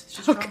 guys. It's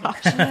just trauma.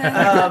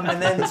 And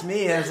then it's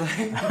me. I was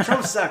like,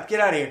 trauma sucked. Get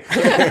out of here.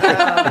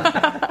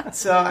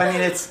 So, I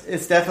mean,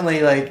 it's definitely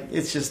like,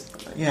 it's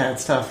just,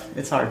 it's tough.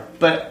 It's hard.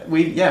 But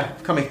we've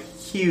come a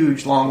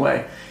huge, long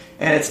way.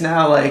 And it's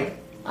now like,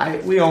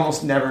 we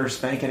almost never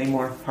spank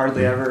anymore.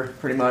 Hardly ever,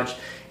 pretty much.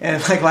 And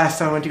like last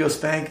time I went to go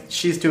spank,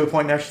 she's to a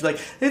point now, she's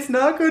like, it's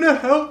not going to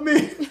help me.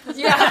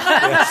 Okay,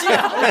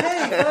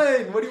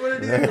 fine. What do you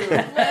want to do?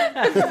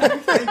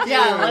 Thank you.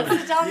 Let's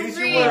sit down and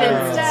read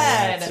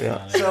instead.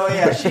 Yeah. So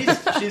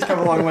she's come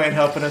a long way in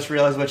helping us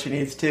realize what she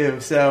needs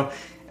too. So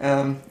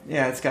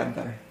it's gotten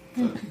better.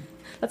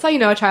 That's how you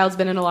know a child's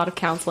been in a lot of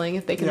counseling,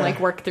 if they can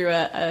like work through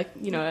a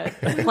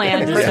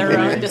plan for their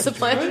own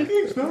discipline.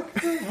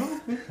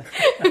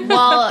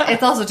 Well,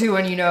 it's also too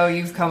when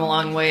you've come a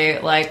long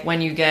way, like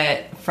when you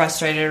get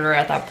frustrated or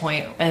at that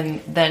point, and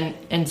then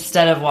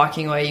instead of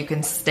walking away, you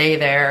can stay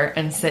there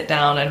and sit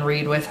down and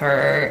read with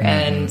her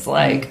and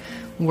like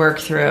work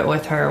through it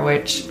with her,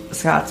 which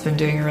Scott's been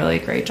doing a really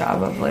great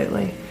job of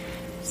lately.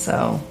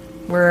 So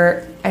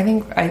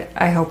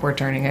I hope we're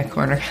turning a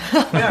corner.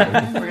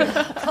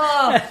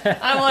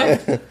 I'm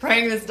like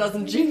praying this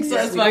doesn't jinx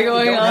us by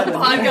going on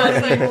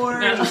podcasts anymore.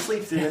 Just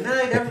sleep through the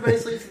night. Everybody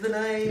sleeps through the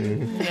night.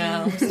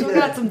 Yeah, we still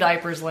got some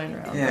diapers laying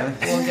around. Yeah,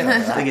 we'll get over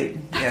that. You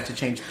have to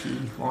change pee,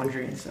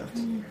 laundry, and stuff.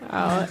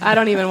 Oh, I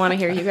don't even want to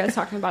hear you guys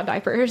talking about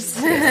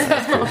diapers. You're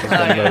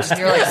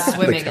like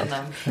swimming in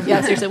them.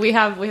 Yeah, seriously, we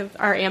have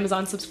our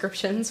Amazon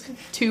subscriptions,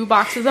 2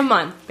 boxes a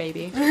month,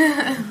 baby.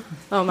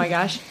 Oh my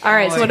gosh! All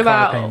right, so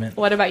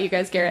what about you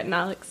guys, Garrett and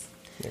Alex?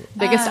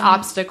 Biggest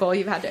obstacle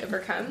you've had to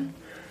overcome?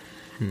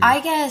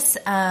 I guess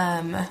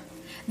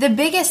the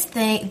biggest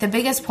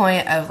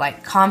point of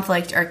like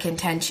conflict or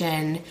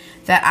contention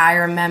that I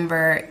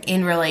remember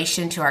in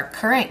relation to our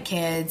current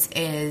kids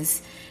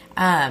is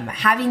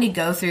having to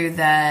go through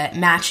the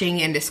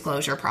matching and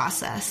disclosure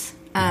process.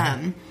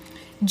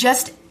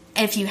 Just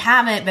if you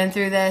haven't been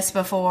through this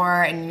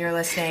before and you're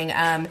listening,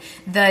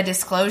 the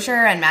disclosure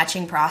and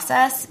matching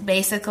process,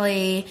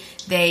 basically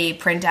they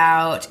print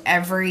out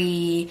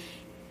every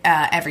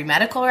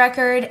medical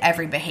record,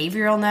 every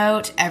behavioral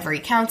note, every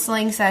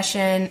counseling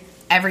session,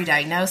 every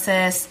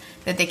diagnosis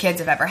that the kids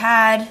have ever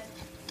had.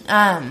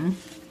 And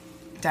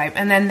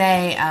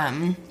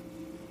then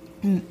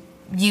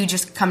you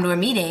just come to a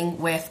meeting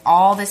with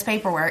all this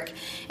paperwork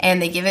and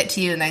they give it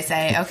to you and they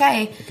say,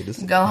 okay,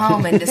 go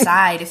home and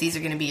decide if these are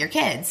going to be your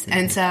kids.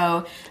 And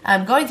so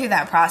going through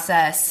that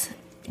process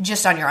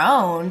just on your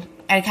own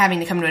and having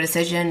to come to a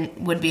decision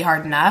would be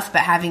hard enough,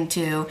 but having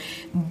to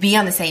be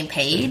on the same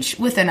page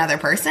with another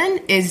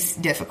person is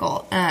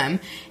difficult.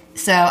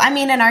 So, I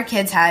mean, and our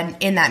kids had,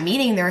 in that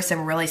meeting, there were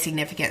some really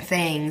significant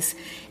things,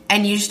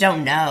 and you just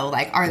don't know,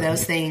 like, are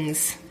those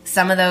things,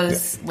 some of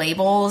those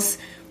labels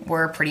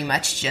were pretty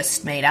much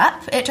just made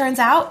up, it turns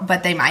out,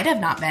 but they might have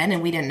not been,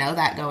 and we didn't know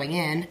that going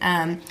in.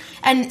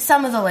 And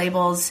some of the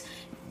labels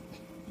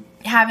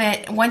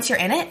haven't, once you're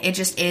in it, it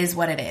just is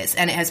what it is,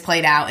 and it has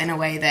played out in a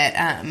way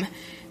that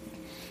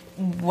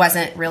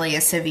wasn't really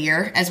as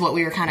severe as what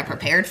we were kind of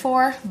prepared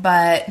for,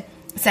 but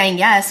saying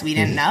yes, we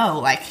didn't know,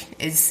 like,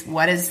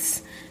 what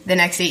is the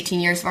next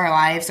 18 years of our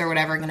lives or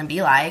whatever going to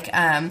be like.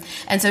 And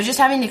so just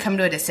having to come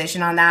to a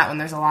decision on that when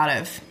there's a lot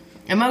of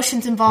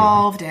emotions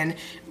involved, and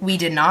we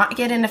did not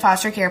get into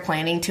foster care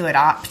planning to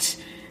adopt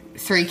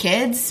 3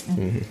 kids,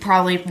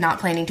 probably not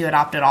planning to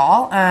adopt at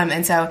all.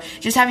 And so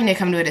just having to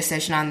come to a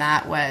decision on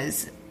that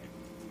was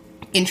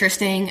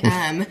interesting.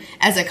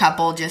 As a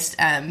couple, just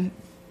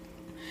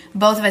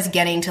both of us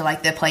getting to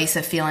like the place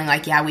of feeling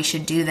like, yeah, we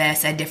should do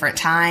this at different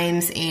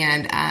times,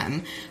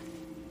 and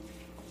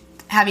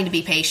having to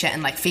be patient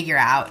and like figure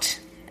out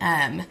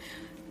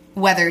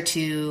whether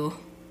to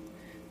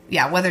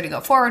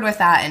go forward with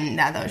that. And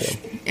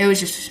it was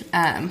just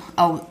a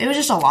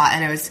lot,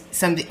 and it was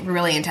some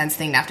really intense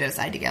thing to have to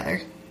decide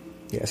together.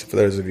 Yeah, so for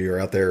those of you who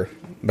are out there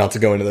about to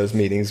go into those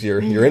meetings,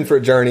 you're in for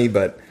a journey,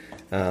 but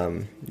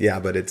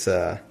but it's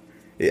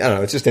I don't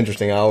know. It's just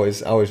interesting. I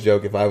always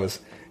joke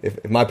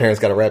if my parents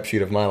got a rap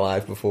sheet of my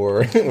life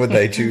before, would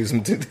they choose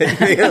to take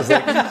me? I was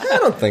like, I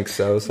don't think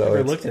so. So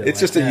it's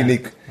just a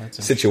unique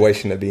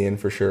situation to be in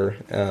for sure.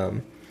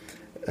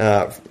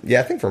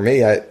 I think for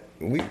me,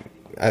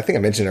 I think I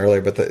mentioned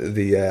earlier, but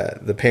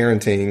the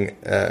parenting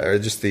or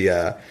just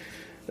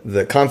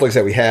the conflicts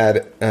that we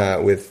had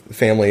with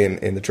family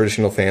and the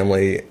traditional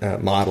family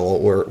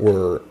model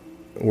were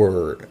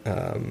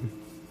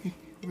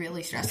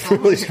really stressful.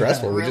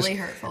 Really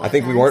hurtful. I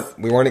think we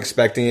weren't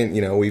expecting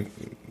it. We've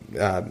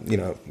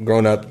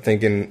grown up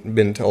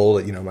been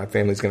told that my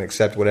family's going to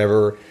accept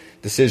whatever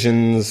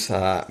decisions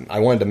I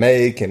wanted to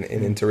make,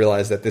 and to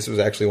realize that this was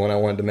actually one I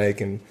wanted to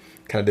make, and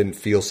kind of didn't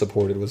feel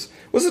supported was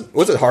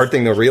a hard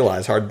thing to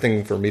realize, hard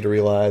thing for me to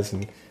realize,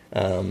 and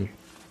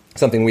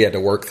something we had to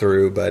work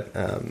through. But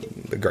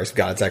the grace of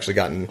God, it's actually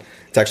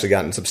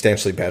gotten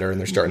substantially better, and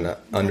they're starting to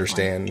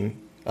understand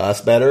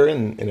us better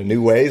in a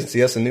new ways, and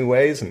see us in new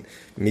ways, and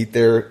meet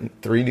their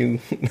 3 new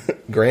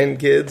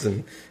grandkids,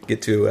 and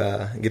get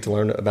to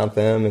learn about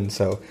them. And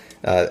so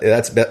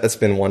that's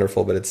been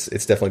wonderful, but it's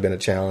definitely been a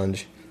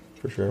challenge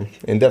for sure.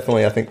 And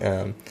definitely, I think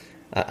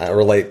I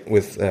relate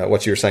with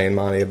what you were saying,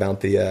 Monty,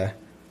 about the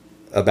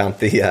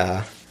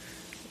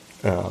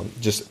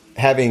just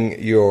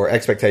having your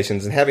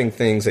expectations and having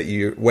things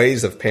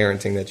ways of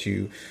parenting that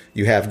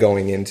you have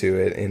going into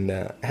it,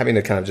 and having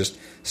to kind of just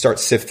start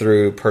sift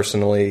through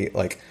personally,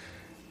 like,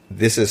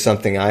 this is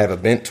something I have a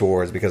bent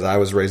towards because I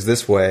was raised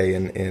this way,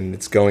 and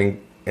it's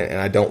going, and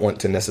I don't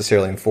want to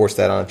necessarily enforce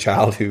that on a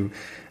child who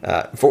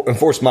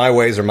enforce my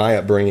ways or my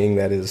upbringing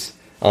that is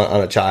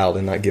on a child,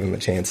 and not give him a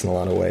chance in a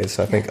lot of ways.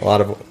 So I think a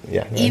lot of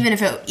even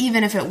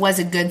if it was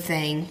a good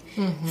thing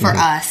for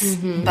us,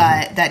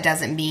 but that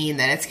doesn't mean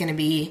that it's going to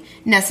be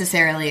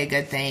necessarily a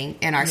good thing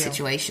in our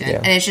situation.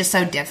 And it's just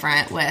so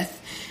different with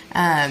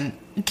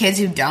kids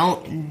who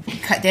don't,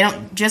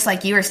 just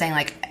like you were saying,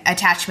 like,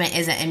 attachment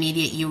isn't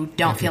immediate. You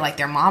don't feel like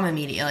their mom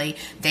immediately.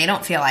 They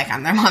don't feel like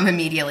I'm their mom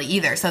immediately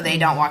either. So they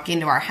don't walk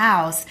into our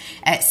house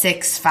at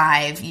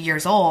 5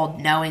 years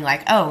old knowing,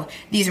 like, oh,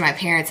 these are my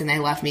parents and they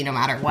love me no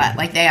matter what.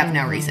 Like, they have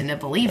no reason to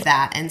believe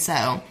that. And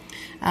so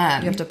you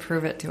have to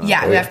prove it to them.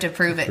 Yeah, we have to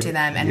prove it to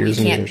them, and we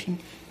can't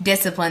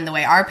discipline the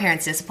way our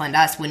parents disciplined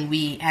us when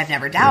we had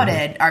never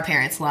doubted our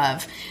parents'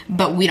 love,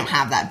 but we don't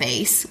have that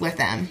base with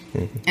them.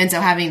 And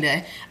so having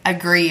to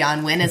agree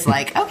on when is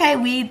like,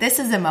 okay, this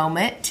is a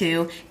moment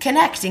to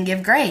connect and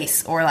give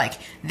grace, or like,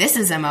 this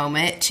is a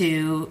moment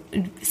to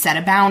set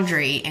a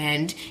boundary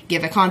and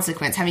give a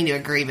consequence. Having to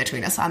agree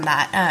between us on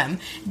that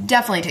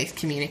definitely takes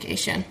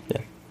communication.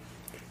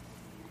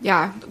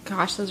 Yeah,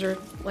 gosh, those are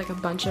like a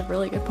bunch of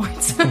really good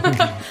points.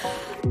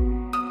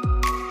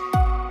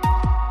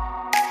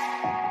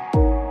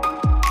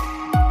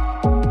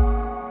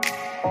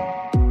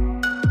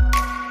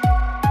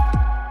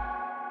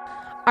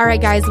 All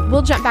right, guys,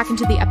 we'll jump back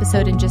into the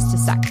episode in just a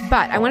sec.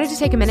 But I wanted to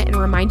take a minute and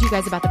remind you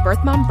guys about the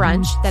Birth Mom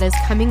Brunch that is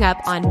coming up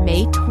on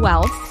May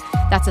 12th.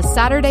 That's a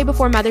Saturday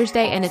before Mother's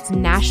Day, and it's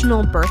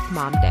National Birth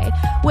Mom Day,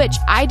 which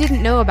I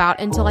didn't know about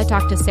until I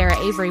talked to Sarah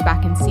Avery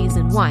back in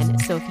season 1.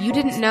 So if you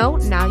didn't know,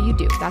 now you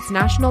do. That's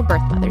National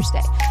Birth Mother's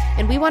Day.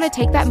 And we want to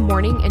take that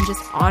morning and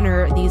just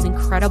honor these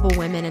incredible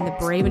women and the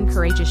brave and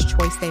courageous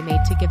choice they made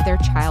to give their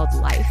child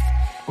life.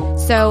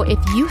 So if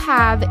you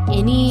have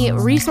any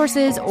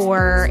resources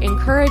or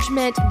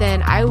encouragement,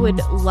 then I would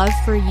love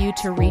for you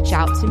to reach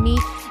out to me,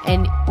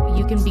 and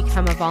you can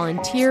become a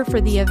volunteer for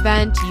the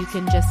event. You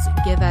can just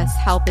give us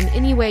help in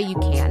any way you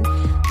can.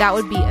 That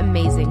would be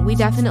amazing. We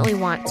definitely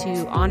want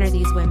to honor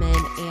these women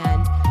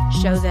and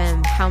show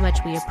them how much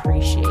we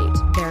appreciate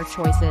their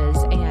choices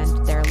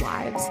and their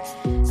lives.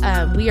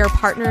 We are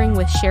partnering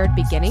with Shared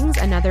Beginnings,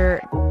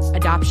 another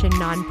adoption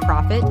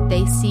nonprofit.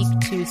 They seek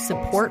to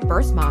support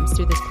birth moms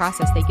through this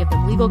process. They give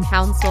them legal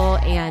counsel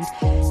and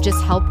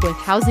just help with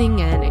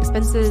housing and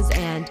expenses,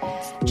 and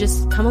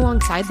just come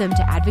alongside them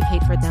to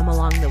advocate for them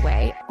along the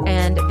way.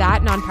 And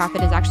that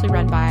nonprofit is actually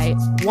run by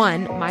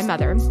my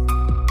mother,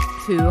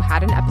 who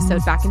had an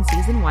episode back in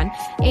season 1,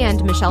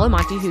 and Michelle and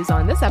Montie, who's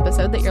on this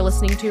episode that you're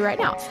listening to right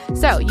now.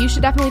 So you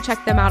should definitely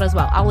check them out as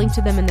well. I'll link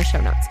to them in the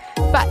show notes.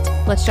 But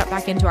let's jump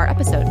back into our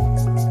episode.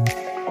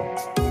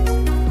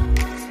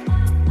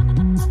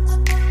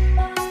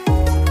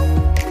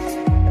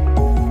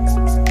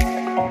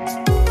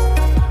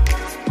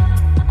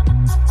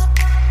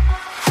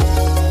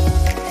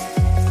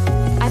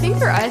 I think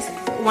for us,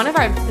 one of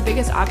the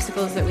biggest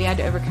obstacles that we had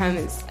to overcome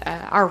is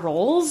our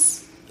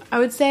roles, I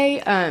would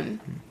say.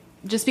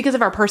 Just because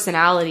of our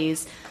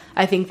personalities,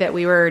 I think that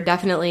we were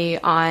definitely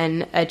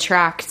on a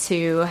track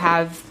to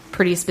have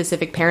pretty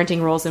specific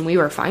parenting roles, and we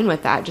were fine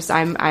with that. Just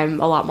I'm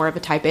a lot more of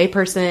a type A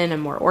person. I'm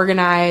more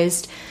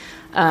organized.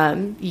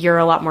 You're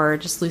a lot more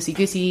just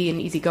loosey-goosey and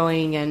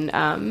easygoing,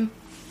 and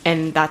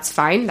that's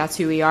fine. That's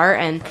who we are.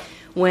 And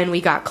when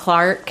we got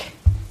Clark,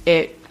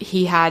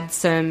 he had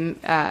some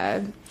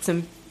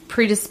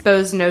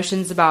predisposed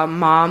notions about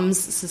moms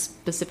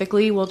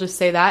specifically. We'll just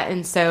say that,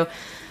 and so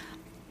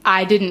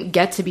I didn't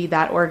get to be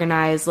that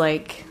organized,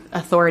 like,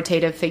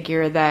 authoritative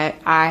figure that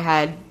I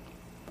had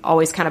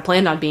always kind of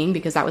planned on being,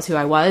 because that was who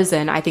I was.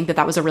 And I think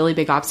that was a really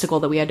big obstacle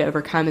that we had to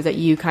overcome, is that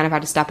you kind of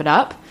had to step it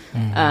up.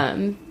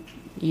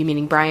 You,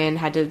 meaning Brian,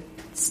 had to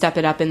step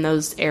it up in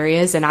those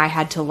areas, and I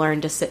had to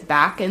learn to sit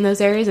back in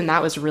those areas, and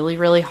that was really,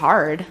 really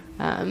hard.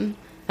 I don't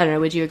know,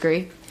 would you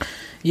agree?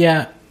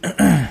 Yeah.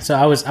 So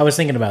I was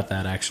thinking about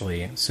that,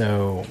 actually.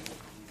 So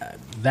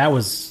that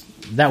was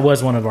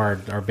one of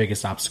our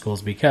biggest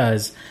obstacles,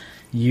 because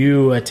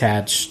you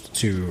attached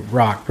to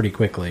Rock pretty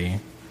quickly.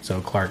 So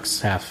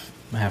Clark's half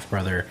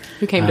brother,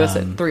 who came to us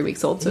at 3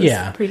 weeks old, so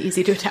it's pretty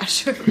easy to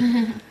attach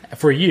to.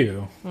 For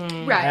you,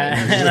 right?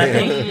 And I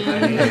think,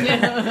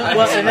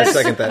 I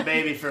second that.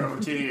 Baby for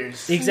over 2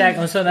 years.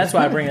 Exactly. So that's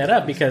why I bring that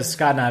up, because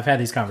Scott and I have had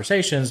these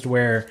conversations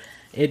where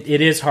it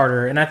is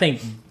harder, and I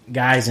think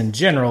guys in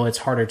general, it's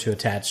harder to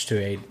attach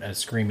to a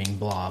screaming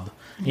blob.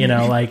 You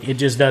know, like, it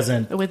just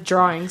doesn't...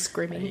 Withdrawing,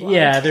 screaming blob.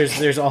 Yeah,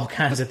 there's all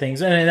kinds of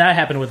things. And that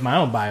happened with my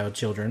own bio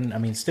children. I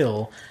mean,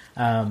 still.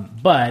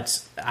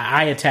 But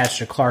I attached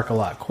to Clark a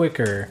lot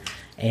quicker.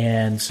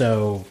 And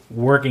so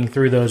working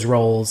through those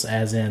roles,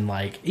 as in,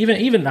 like,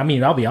 even I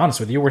mean, I'll be honest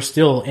with you, we're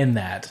still in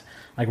that.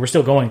 Like, we're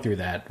still going through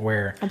that,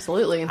 where...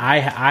 Absolutely. I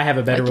have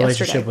a better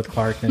relationship yesterday with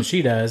Clark than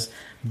she does.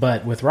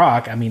 But with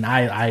Rock, I mean,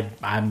 I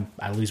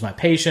lose my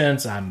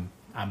patience. I'm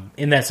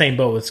in that same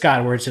boat with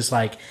Scott, where it's just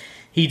like...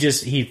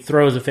 He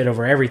throws a fit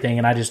over everything,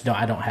 and I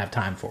don't have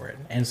time for it.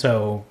 And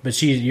so,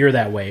 but you're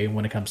that way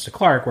when it comes to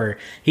Clark, where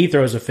he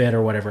throws a fit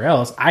or whatever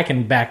else. I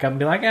can back up and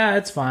be like,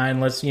 it's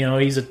fine.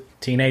 He's a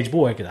teenage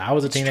boy, because I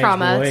was a teenage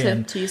trauma,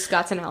 boy. To use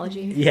Scott's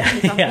analogy.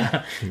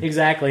 Yeah,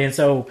 exactly. And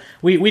so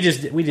we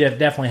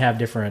definitely have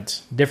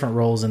different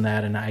roles in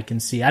that, and I can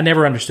see. I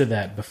never understood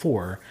that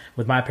before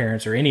with my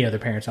parents or any other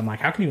parents. I'm like,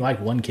 how can you like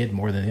one kid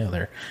more than the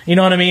other? You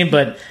know what I mean?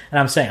 And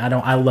I'm saying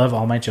I love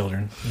all my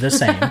children the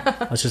same.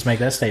 Let's just make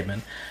that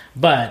statement.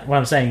 But what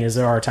I'm saying is,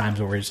 there are times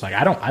where we're just like,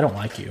 I don't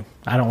like you.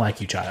 I don't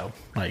like you, child.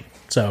 Like,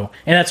 so,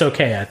 and that's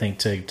okay, I think,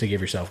 to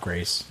give yourself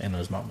grace in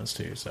those moments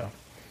too. So.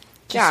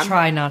 Just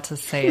try not to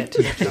say it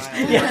to the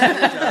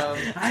child.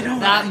 I don't.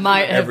 That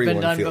might have been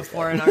Everyone done feels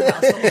before in our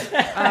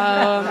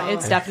household.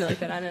 It's definitely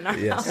been done in our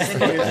Yes,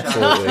 house.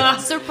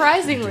 absolutely.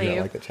 Surprisingly, Do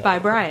not like the child. by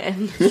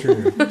Brian.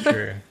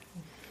 True.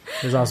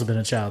 There's also been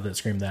a child that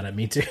screamed that at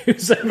me too.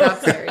 So.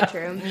 That's very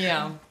true.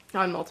 Yeah.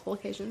 On multiple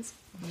occasions.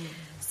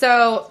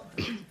 So,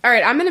 all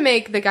right, I'm going to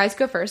make the guys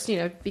go first,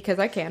 because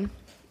I can.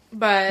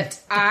 But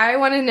I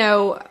want to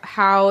know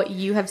how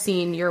you have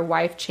seen your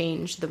wife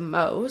change the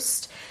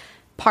most.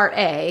 Part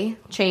A,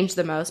 change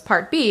the most.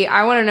 Part B,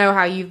 I want to know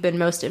how you've been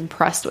most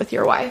impressed with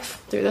your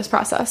wife through this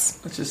process.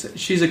 Let's just say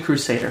she's a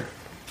crusader,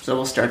 so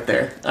we'll start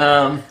there.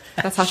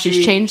 That's how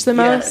she's changed the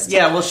most?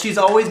 Yeah, well, she's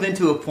always been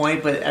to a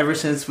point, but ever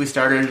since we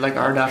started like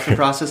our adoption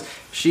process,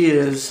 she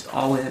is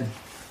all in.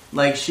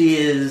 Like, she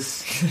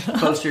is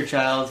poster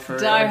child for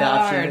Die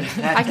adoption.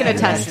 hard. I can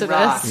attest to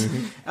this.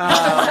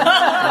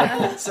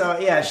 So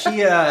yeah,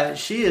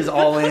 she is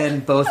all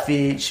in, both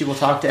feet. She will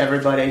talk to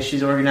everybody.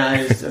 She's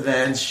organized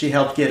events. She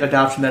helped get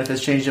adoption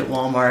benefits changed at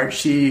Walmart.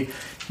 She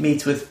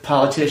meets with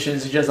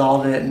politicians. She does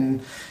all of it,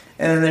 and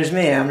then there's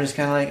me. I'm just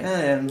kind of like,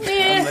 I'm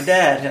a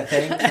dad, I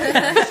think.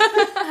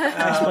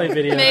 I just play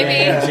video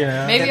games,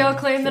 Maybe I'll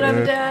claim that I'm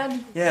a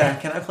dad. Yeah,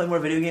 can I play more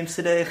video games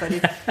today if I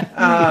do?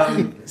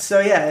 So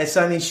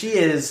I mean, she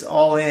is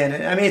all in.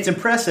 I mean, it's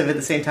impressive, at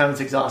the same time it's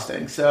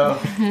exhausting. So,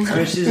 I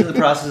mean, she's in the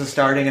process of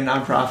starting a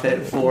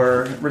nonprofit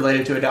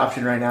related to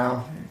adoption right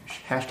now.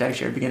 Hashtag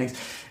shared beginnings.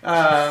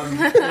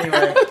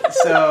 Anyway,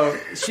 so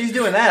she's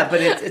doing that,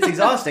 but it's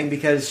exhausting,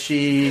 because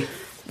she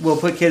will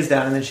put kids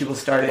down and then she will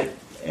start it.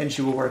 And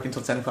she will work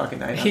until 10 o'clock at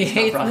night. He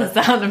hates the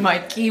sound of my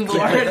keyboard.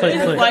 Click, click,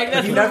 click.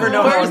 Like, You never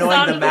know how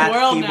annoying the math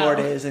Mac keyboard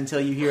is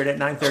until you hear it at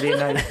 9:30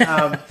 at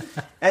night.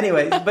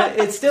 Anyway, but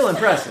it's still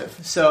impressive.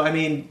 So, I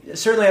mean,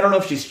 certainly I don't know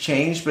if she's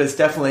changed, but it's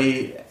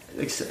definitely...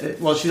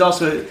 Well, she's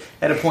also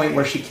at a point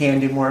where she can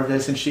do more of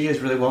this, and she is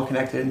really well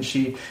connected, and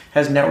she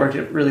has networked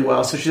it really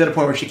well. So she's at a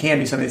point where she can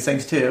do some of these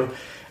things too.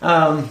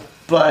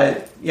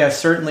 But, yeah,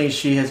 certainly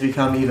she has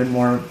become even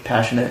more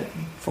passionate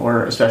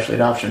for especially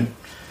adoption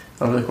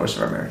over the course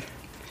of our marriage.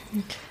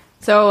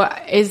 So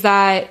is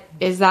that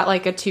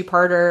like a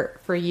two-parter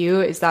for you?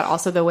 Is that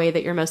also the way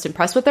that you're most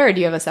impressed with her, or do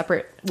you have a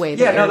separate way?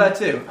 That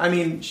too. I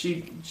mean,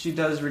 she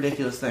does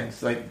ridiculous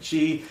things. Like,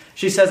 she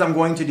says, I'm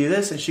going to do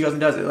this, and she goes and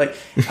does it. Like,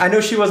 I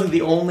know she wasn't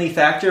the only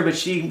factor, but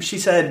she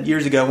said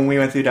years ago when we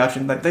went through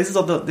adoption, like, this is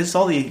all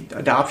the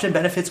adoption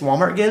benefits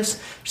Walmart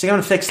gives. She's like, I'm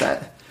going to fix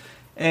that.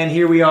 And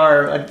here we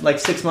are, like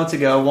 6 months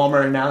ago,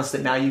 Walmart announced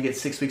that now you get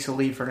 6 weeks of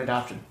leave for an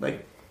adoption.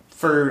 Like,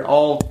 for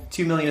all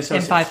 2 million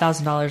associates. And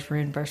 $5,000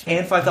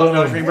 reimbursement. And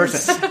 $5,000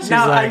 reimbursement.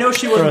 Now, like, I know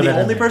she wasn't the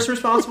only there. person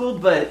responsible,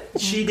 but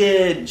she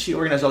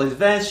organized all these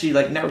events, she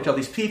like networked all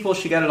these people,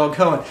 she got it all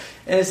going.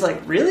 And it's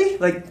like, really?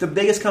 Like, the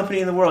biggest company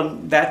in the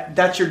world,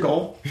 that's your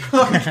goal?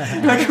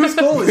 Like, whose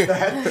goal is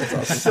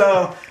that?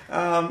 So,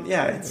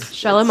 it's...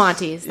 Shella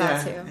Monty's,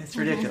 that's yeah, who. it's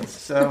ridiculous.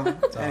 So,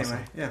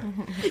 anyway, yeah.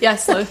 Yeah,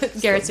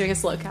 Garrett's doing a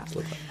slow cap.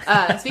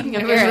 Speaking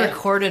of It was Garrett...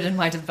 recorded in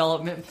my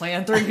development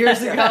plan 3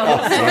 years ago.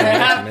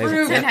 amazing.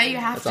 Proven how you you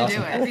have That's to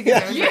do awesome. it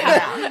because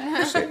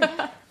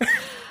Yeah.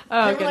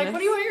 Oh, They were like, goodness. what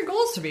do you want your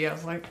goals to be? I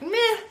was like, meh.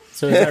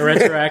 So is that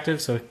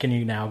retroactive? So can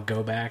you now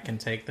go back and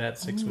take that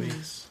 6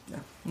 weeks?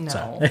 No.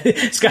 So,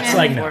 Scott's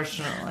like, no.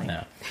 Unfortunately.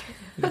 No.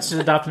 Let's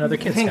just adopt another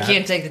kid, You Scott.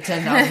 can't take the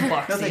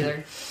 $10,000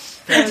 either.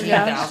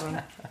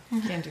 15,000.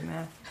 Can't do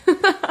math.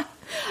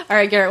 All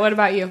right, Garrett, what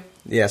about you?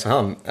 Yes,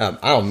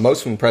 I'm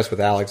most impressed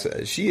with Alex.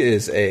 She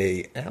is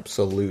a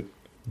absolute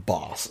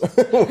boss. Is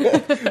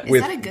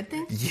that a good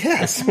thing?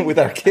 Yes, with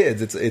our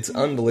kids, it's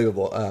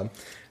unbelievable.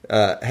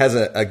 Has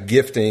a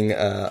gifting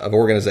of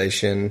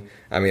organization.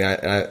 I mean,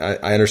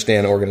 I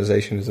understand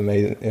organization is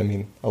amazing. I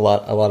mean, a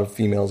lot of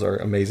females are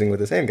amazing with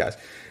this, and guys,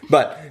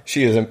 but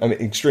she is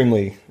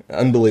extremely,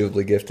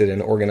 unbelievably gifted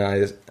in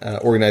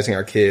organizing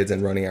our kids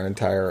and running our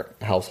entire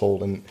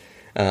household, and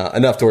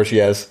enough to where she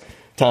has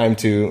time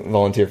to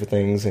volunteer for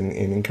things and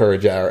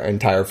encourage our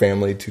entire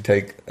family to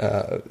take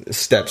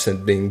steps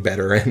in being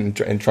better and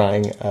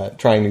trying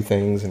new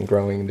things and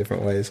growing in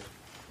different ways.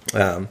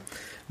 So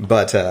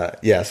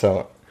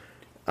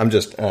I'm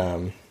just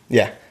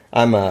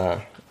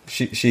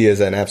she is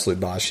an absolute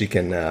boss. She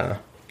can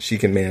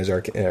manage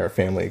our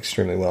family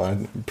extremely well.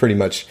 I'm pretty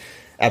much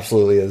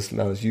absolutely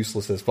as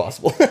useless as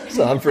possible.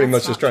 So I'm pretty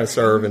much just trying to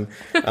serve and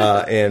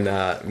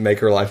make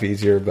her life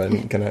easier,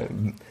 but kind of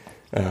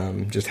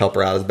just help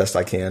her out as best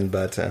I can.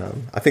 But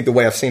I think the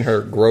way I've seen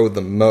her grow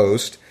the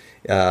most,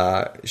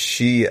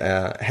 she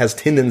has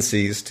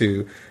tendencies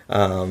to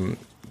kind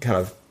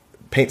of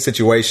paint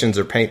situations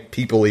or paint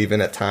people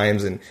even at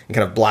times in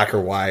kind of black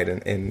or white.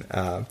 And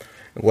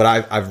what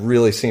I've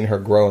really seen her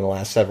grow in the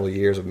last several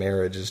years of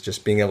marriage is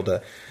just being able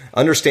to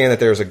understand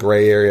that there's a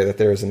gray area, that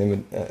there's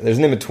an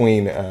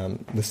in-between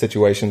the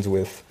situations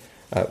with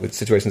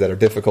situations that are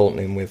difficult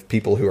and with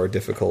people who are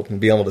difficult, and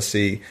be able to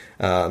see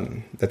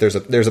that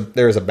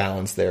there's a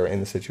balance there in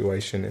the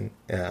situation.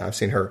 And I've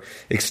seen her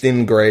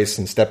extend grace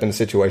and step into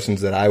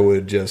situations that I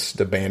would just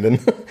abandon.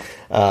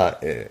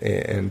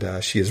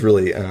 And she has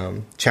really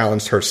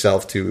challenged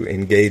herself to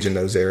engage in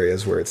those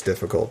areas where it's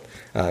difficult.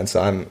 And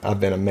so I've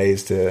been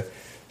amazed to.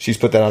 She's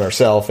put that on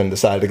herself and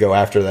decided to go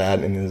after that,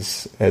 and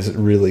has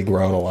really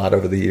grown a lot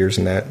over the years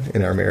in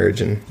our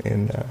marriage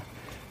and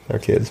our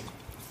kids.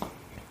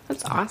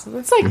 That's awesome.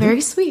 That's like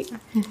very sweet.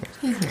 He's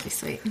really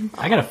sweet.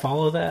 I gotta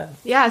follow that.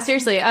 Yeah,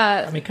 seriously.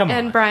 mean, come on.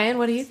 And Brian,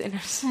 what do you think?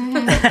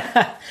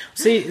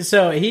 See,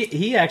 so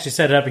he actually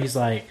set it up. He's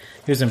like,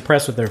 he was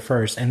impressed with her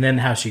first, and then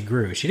how she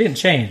grew. She didn't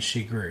change.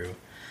 She grew.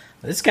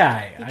 This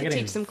guy, You could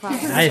teach some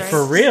classes. right?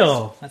 For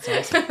real. That's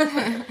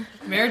awesome.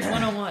 Marriage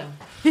 101.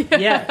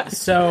 Yeah.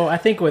 So I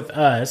think with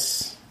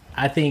us,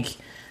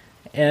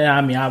 and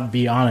I mean, I'll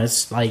be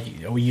honest, like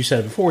you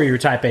said before, you're a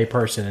type A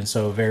person, and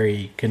so a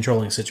very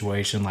controlling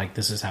situation, like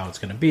this is how it's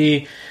going to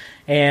be.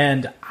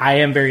 And I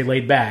am very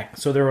laid back.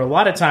 So there were a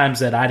lot of times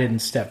that I didn't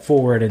step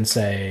forward and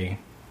say,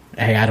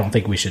 hey, I don't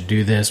think we should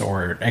do this,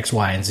 or X,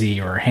 Y, and Z,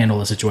 or handle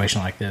a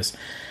situation like this.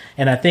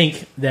 And I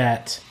think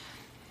that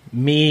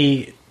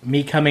me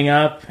coming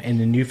up and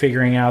then you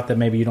figuring out that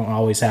maybe you don't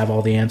always have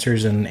all the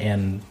answers,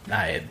 and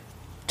I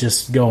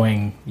just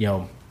going,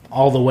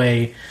 all the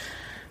way.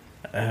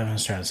 I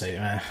was trying to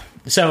say,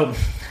 so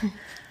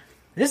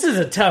this is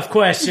a tough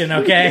question,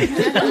 okay?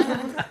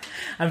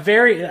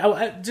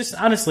 I'm just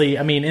honestly,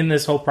 I mean, in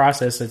this whole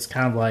process, it's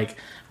kind of like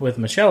with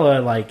Michelle,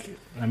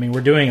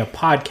 we're doing a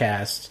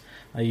podcast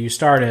you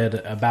started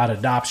about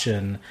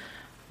adoption,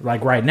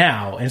 like right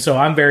now. And so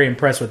I'm very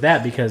impressed with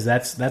that, because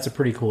that's a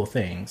pretty cool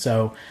thing.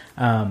 So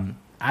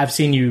I've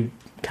seen you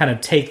kind of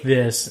take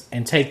this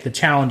and take the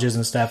challenges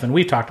and stuff. And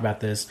we've talked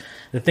about this,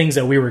 the things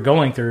that we were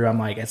going through. I'm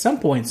like, at some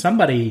point,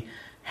 somebody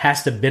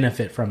has to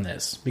benefit from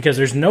this, because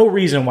there's no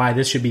reason why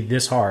this should be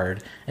this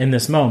hard in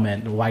this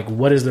moment. Like,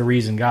 what is the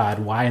reason, God?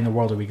 Why in the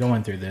world are we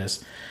going through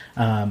this?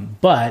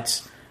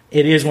 But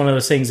it is one of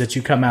those things that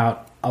you come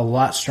out a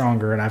lot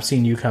stronger, and I've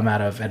seen you come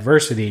out of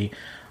adversity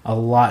a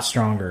lot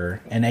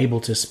stronger and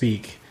able to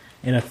speak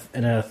in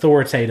an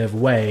authoritative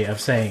way of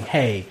saying,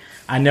 hey,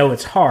 I know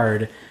it's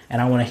hard, and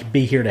I want to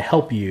be here to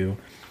help you,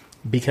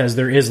 because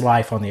there is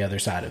life on the other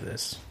side of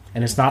this.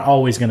 And it's not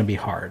always going to be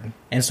hard.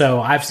 And so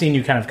I've seen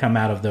you kind of come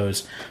out of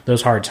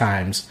those hard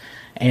times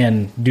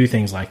and do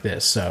things like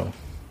this. So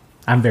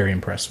I'm very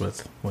impressed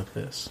with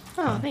this.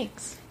 Oh,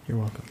 thanks. You're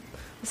welcome.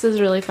 This is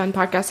a really fun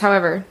podcast.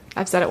 However,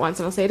 I've said it once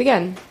and I'll say it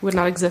again. Would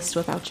not exist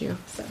without you.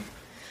 So,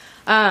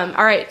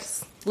 all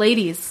right,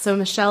 ladies. So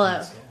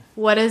Michelle,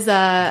 what's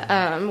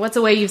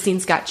a way you've seen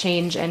Scott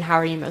change, and how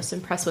are you most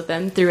impressed with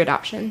him through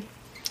adoption?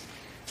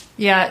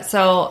 Yeah,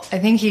 so I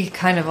think he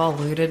kind of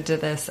alluded to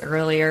this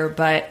earlier,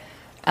 but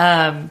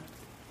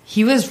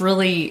he was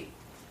really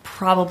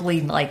probably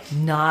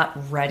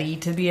not ready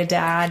to be a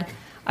dad.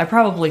 I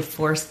probably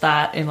forced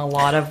that in a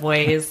lot of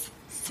ways.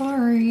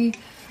 Sorry.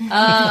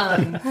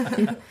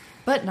 But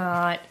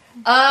not.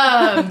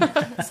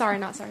 Sorry,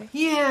 not sorry.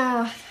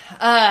 Yeah.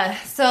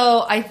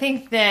 So I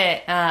think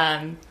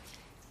that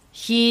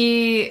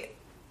he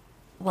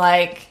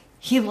liked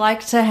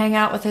to hang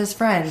out with his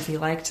friends. He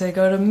liked to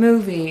go to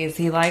movies.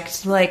 He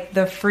liked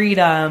the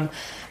freedom.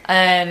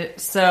 And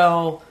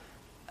so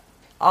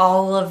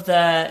all of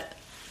the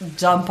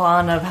dump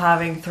on of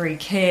having 3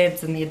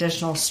 kids and the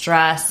additional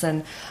stress,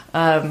 and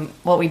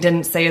what we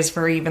didn't say is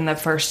for even the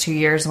first 2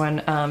 years when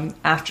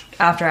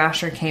after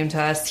Asher came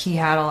to us, he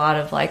had a lot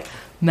of like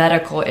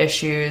medical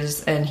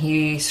issues and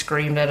he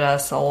screamed at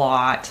us a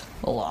lot.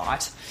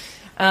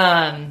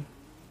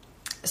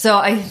 So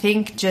I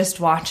think just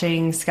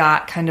watching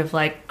Scott kind of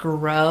like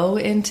grow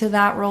into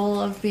that role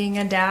of being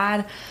a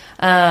dad,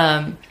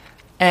 and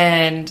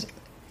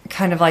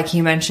kind of like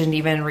you mentioned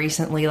even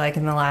recently, like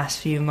in the last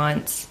few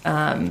months,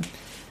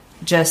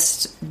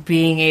 just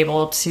being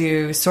able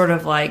to sort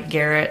of like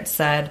Garrett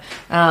said,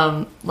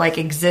 like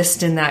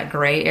exist in that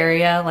gray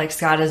area. Like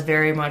Scott is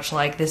very much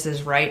like, this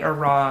is right or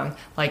wrong.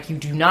 Like you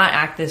do not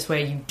act this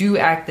way. You do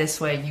act this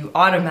way. You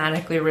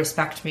automatically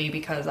respect me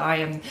because I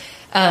am.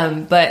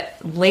 But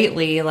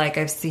lately, like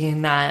I've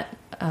seen that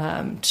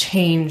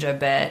change a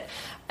bit,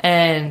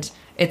 and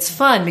it's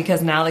fun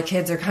because now the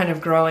kids are kind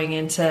of growing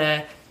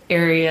into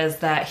areas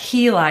that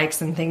he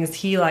likes and things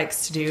he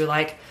likes to do,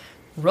 like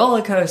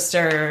roller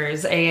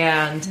coasters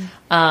and,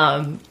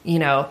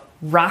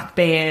 rock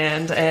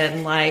band,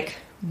 and like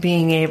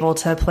being able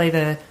to play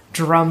the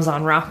drums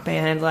on Rock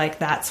Band. Like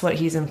that's what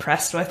he's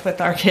impressed with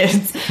our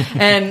kids.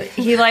 And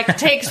he like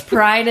takes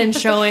pride in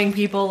showing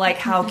people like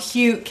how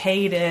cute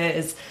Kate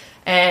is.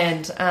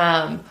 And,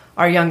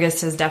 our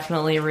youngest has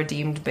definitely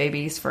redeemed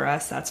babies for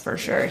us. That's for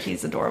sure.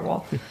 He's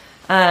adorable.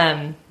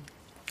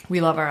 We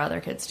love our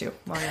other kids too.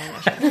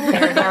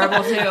 They're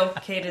adorable too.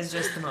 Kate is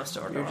just the most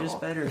adorable. You're just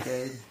better,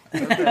 Kate.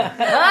 Okay.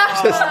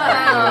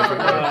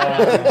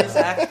 Just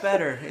act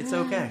better. It's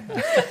okay.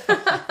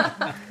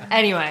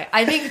 Anyway,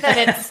 I think that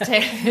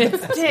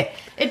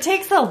it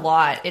takes a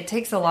lot. It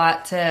takes a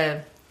lot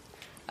to.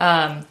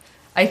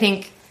 I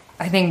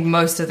think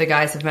most of the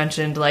guys have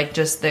mentioned like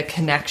just the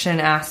connection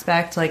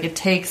aspect. Like it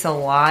takes a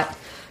lot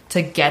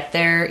to get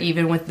there,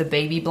 even with the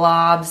baby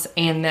blobs,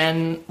 and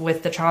then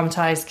with the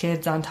traumatized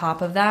kids on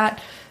top of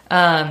that.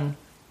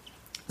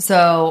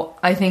 So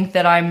I think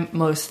that I'm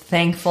most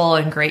thankful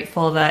and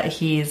grateful that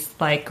he's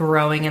like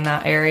growing in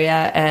that area,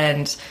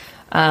 and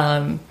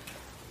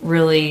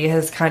really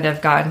has kind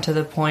of gotten to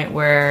the point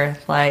where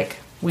like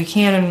we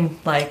can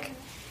like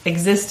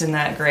exist in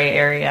that gray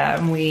area,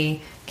 and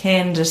we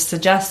can just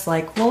suggest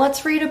like, well,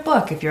 let's read a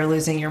book if you're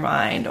losing your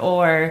mind,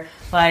 or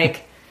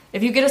like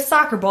if you get a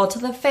soccer ball to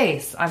the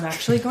face, I'm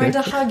actually going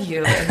to hug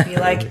you and be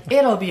like,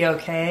 it'll be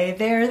okay,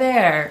 they're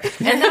there.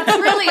 And that's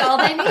really all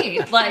they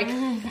need. Like,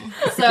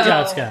 so good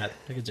job, Scott.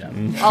 Good job.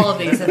 All of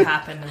these have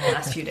happened in the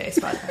last few days,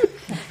 but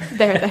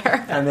They're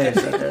there. I may have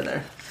said they're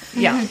there.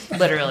 yeah,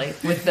 literally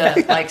with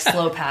the like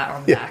slow pat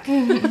on the back.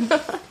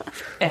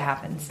 It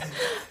happens.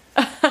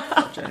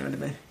 Genuine to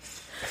me.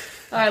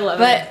 I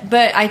love it.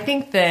 But I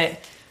think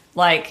that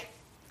like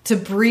to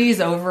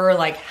breeze over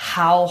like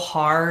how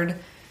hard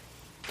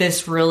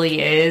this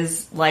really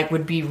is, like,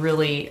 would be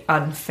really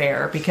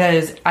unfair,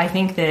 because I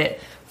think that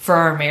for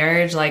our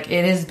marriage, like,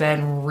 it has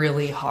been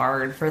really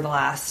hard for the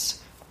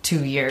last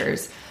 2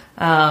 years.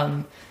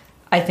 I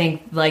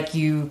think, like,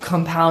 you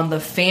compound the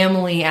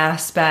family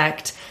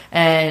aspect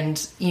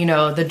and, you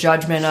know, the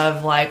judgment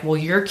of, like, well,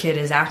 your kid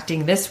is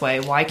acting this way.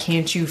 Why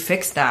can't you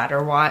fix that?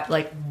 Or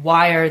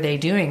why are they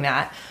doing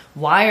that?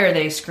 Why are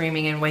they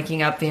screaming and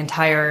waking up the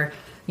entire,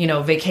 you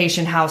know,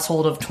 vacation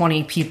household of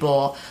 20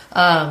 people?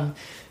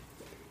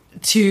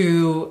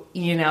 To,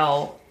 you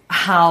know,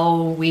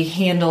 how we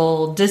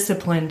handle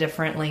discipline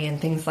differently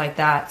and things like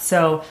that.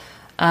 So,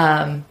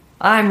 I'm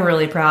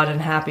really proud and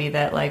happy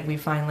that, like, we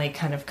finally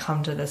kind of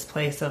come to this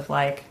place of,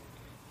 like,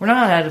 we're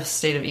not at a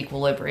state of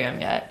equilibrium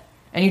yet.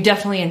 And you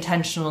definitely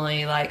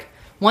intentionally, like,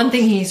 one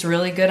thing he's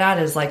really good at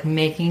is, like,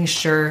 making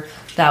sure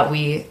that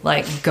we,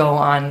 like, go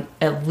on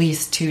at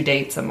least 2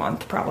 dates a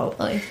month,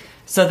 probably.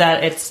 So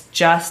that it's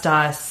just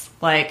us,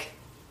 like,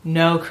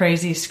 no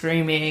crazy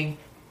screaming,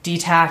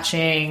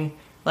 detaching,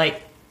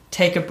 like,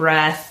 take a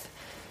breath,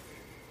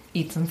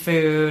 eat some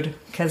food,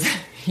 because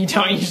you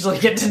don't usually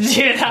get to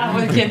do that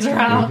with kids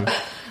around.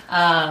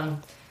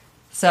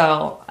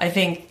 So I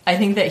think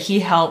that he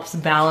helps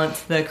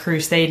balance the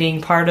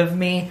crusading part of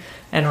me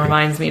and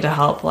reminds me to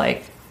help,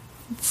 like,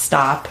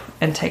 stop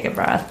and take a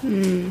breath.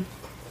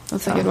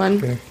 That's a good one.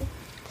 Okay.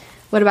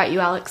 What about you,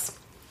 Alex?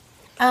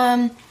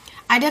 I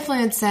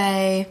definitely would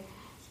say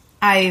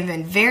I've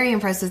been very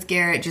impressed with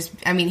Garrett.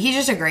 He's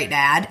just a great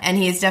dad, and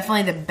he is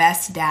definitely the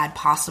best dad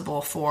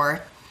possible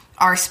for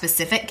our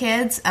specific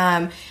kids.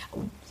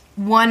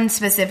 One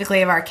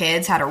specifically of our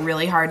kids had a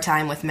really hard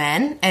time with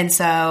men, and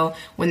so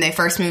when they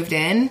first moved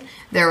in,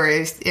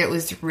 it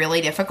was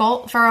really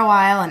difficult for a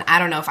while, and I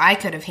don't know if I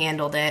could have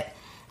handled it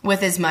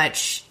with as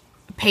much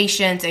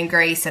patience and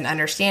grace and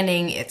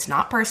understanding. It's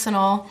not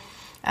personal,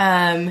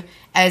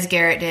 as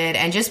Garrett did,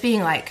 and just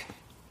being like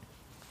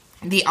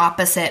the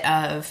opposite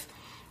of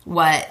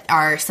what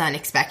our son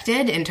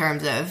expected in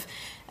terms of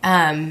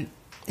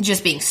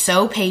just being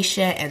so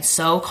patient and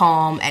so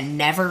calm and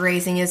never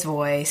raising his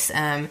voice.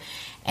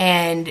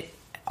 And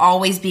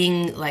always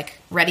being like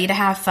ready to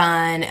have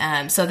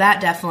fun. So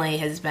that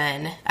definitely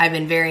I've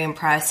been very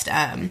impressed.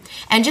 And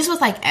just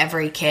with like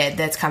every kid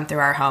that's come through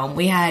our home,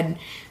 we had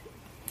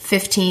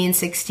 15,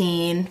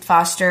 16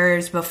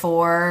 fosters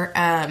before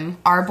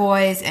our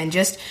boys, and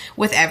just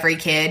with every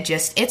kid,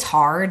 it's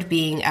hard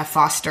being a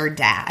foster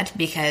dad,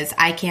 because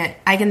I can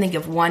think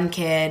of one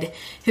kid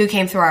who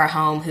came through our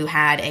home who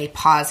had a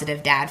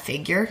positive dad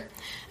figure.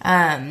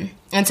 And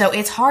so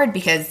it's hard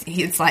because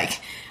it's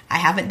like, I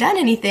haven't done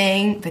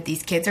anything, but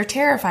these kids are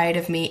terrified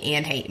of me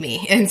and hate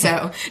me. And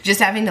so just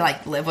having to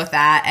like live with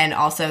that, and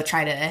also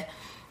try to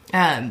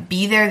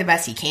be there the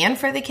best he can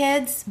for the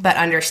kids, but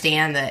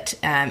understand that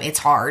it's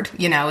hard.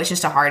 It's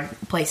just a hard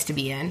place to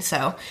be in.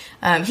 So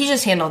he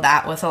just handled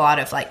that with a lot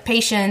of like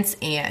patience,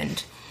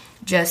 and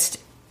just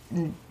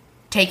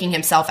taking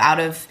himself out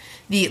of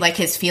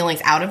his feelings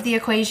out of the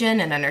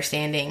equation, and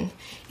understanding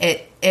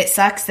it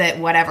sucks that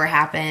whatever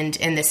happened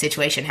in this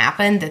situation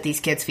happened, that these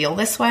kids feel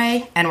this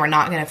way, and we're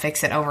not going to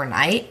fix it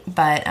overnight.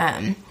 But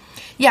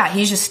yeah,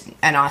 he's just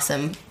an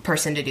awesome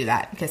person to do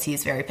that, because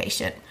he's very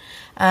patient.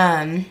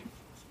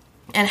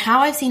 And how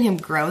I've seen him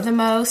grow the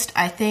most,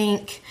 I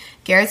think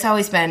Garrett's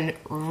always been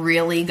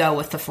really go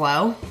with the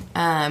flow.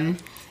 And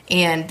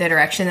the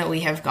direction that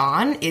we have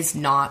gone is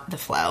not the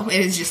flow.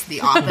 It is just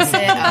the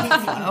opposite of the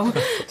flow.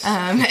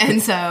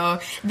 And so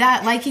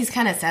that, like he's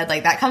kind of said,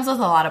 like that comes with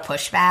a lot of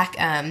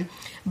pushback,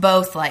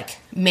 both like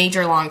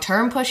major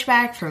long-term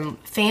pushback from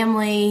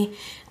family,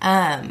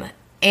 and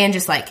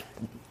just like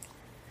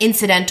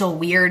incidental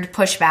weird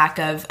pushback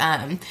of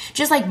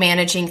just like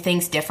managing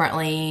things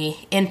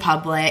differently in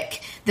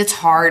public. That's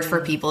hard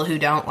for people who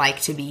don't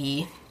like to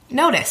be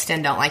noticed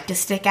and don't like to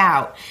stick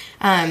out.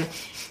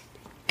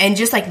 And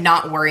just like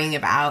not worrying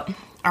about,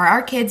 are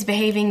our kids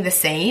behaving the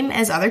same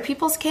as other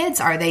people's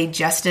kids? Are they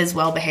just as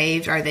well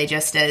behaved? Are they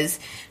just as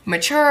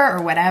mature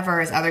or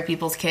whatever as other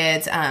people's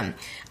kids? I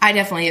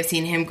definitely have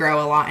seen him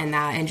grow a lot in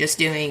that, and just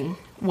doing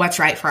what's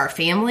right for our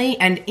family,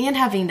 and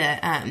having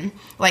to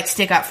like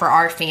stick up for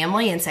our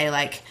family and say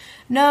like,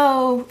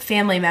 no,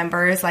 family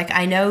members, like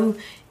I know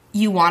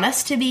you want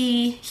us to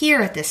be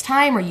here at this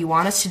time, or you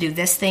want us to do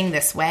this thing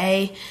this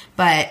way,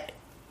 but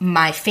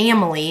my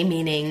family,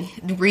 meaning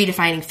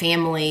redefining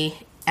family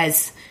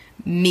as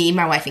me,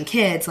 my wife, and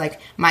kids, like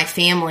my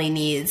family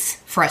needs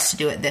for us to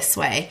do it this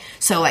way.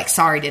 So like,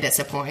 sorry to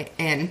disappoint.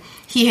 And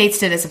he hates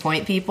to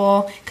disappoint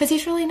people because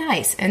he's really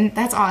nice, and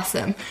that's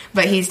awesome.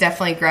 But he's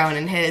definitely grown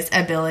in his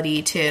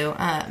ability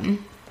to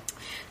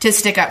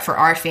stick up for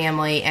our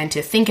family, and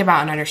to think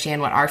about and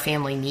understand what our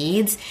family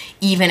needs,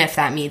 even if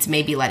that means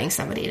maybe letting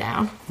somebody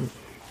down.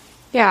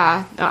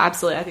 Yeah, no,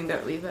 absolutely. I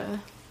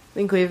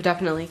think we've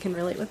definitely can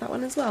relate with that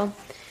one as well.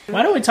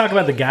 Why don't we talk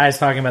about the guys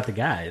talking about the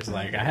guys?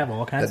 Like, I have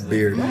all kinds of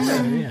beard.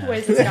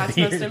 Ways that Scott's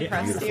most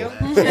impressed you.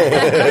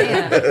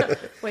 Yeah.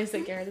 Ways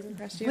that Garrett has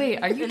impressed you.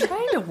 Wait, are you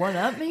trying to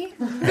one-up me?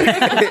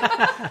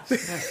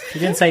 He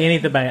didn't say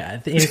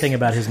anything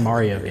about his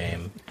Mario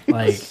game.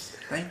 Like,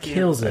 Thank you.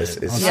 kills it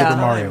on It's Super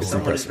Mario World.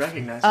 Somebody's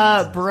recognized.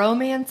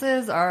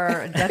 Bromances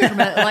are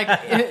detrimental,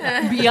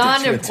 like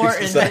beyond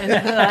important,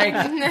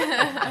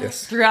 like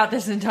throughout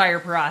this entire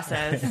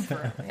process.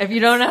 If you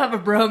don't have a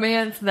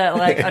bromance that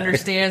like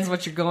understands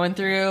what you're going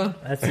through,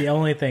 That's the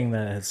only thing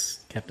that has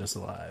kept us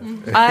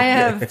alive. I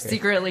have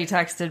secretly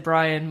texted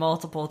Brian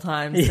multiple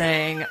times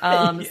saying,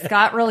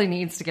 Scott really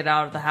needs to get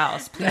out of the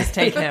house. Please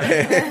take him.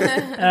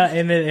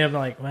 And then I'm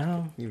like,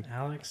 well,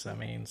 Alex, I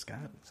mean, Scott.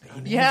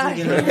 Yeah.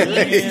 He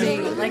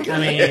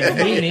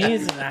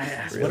needs.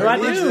 What do I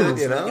do?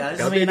 You know?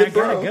 I mean, I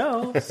gotta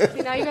go.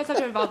 See, now you guys have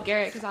to involve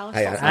Garrett, because Alex.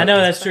 Hey, I know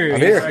that's true.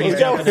 I'm here. He's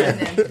jumping in.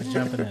 He's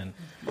jumping in.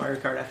 Mario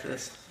Kart after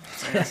this.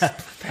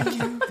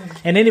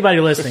 And anybody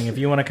listening, if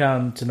you want to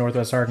come to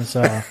Northwest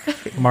Arkansas,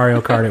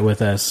 Mario Kart it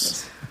with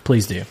us,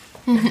 please do.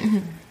 All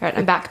right,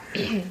 I'm back.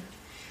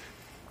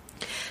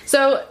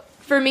 So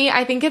for me,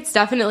 I think it's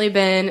definitely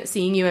been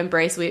seeing you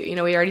embrace. We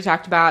already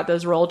talked about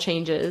those role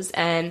changes,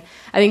 and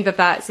I think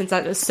that since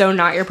that is so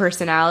not your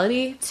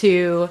personality,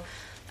 to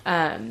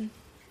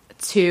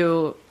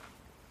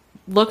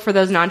look for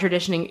those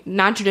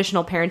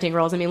non-traditional parenting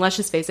roles. I mean, let's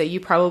just face it, you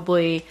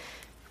probably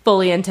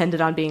fully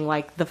intended on being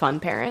like the fun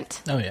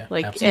parent. Oh yeah,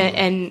 like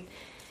absolutely.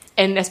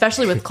 and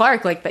especially with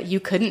Clark, like that you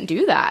couldn't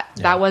do that.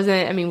 Yeah. That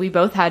wasn't. I mean, we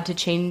both had to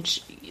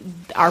change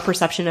our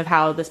perception of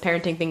how this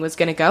parenting thing was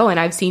going to go, and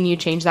I've seen you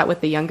change that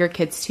with the younger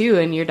kids too.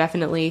 And you're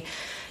definitely,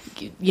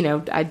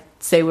 I'd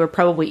say we're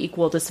probably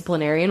equal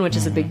disciplinarian, which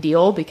is a big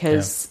deal,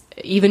 because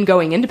even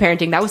going into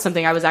parenting, that was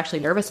something I was actually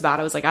nervous about.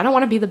 I was like, I don't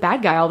want to be the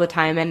bad guy all the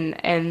time,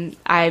 and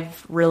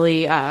I've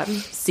really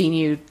seen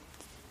you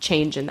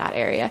change in that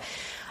area.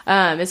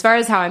 As far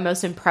as how I'm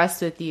most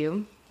impressed with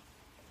you,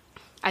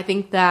 I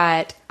think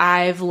that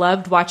I've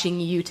loved watching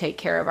you take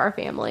care of our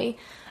family,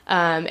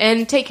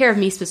 and take care of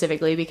me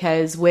specifically,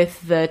 because with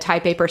the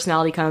type A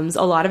personality comes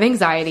a lot of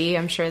anxiety.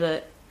 I'm sure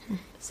that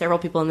several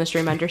people in this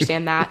room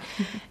understand that.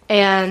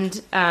 And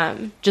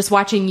just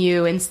watching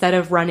you, instead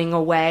of running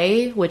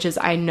away, which is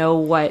I know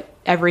what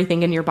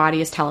everything in your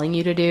body is telling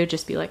you to do.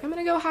 Just be like, I'm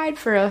going to go hide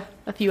for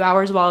a few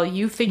hours while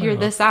you figure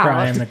this out.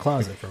 Cry in the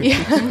closet for me.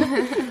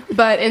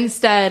 But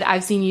instead,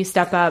 I've seen you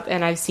step up,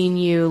 and I've seen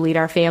you lead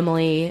our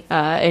family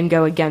and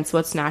go against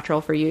what's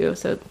natural for you.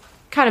 So it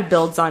kind of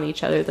builds on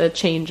each other, the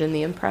change and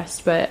the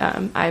impressed. But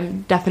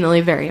I'm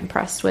definitely very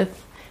impressed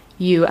with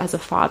you as a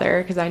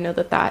father, because I know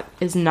that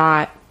is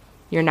not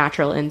your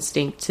natural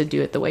instinct to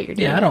do it the way you're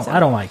doing. Yeah, I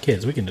don't like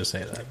kids. We can just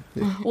say that.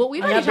 Well,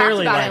 we've already talked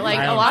about it. Like,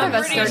 a lot of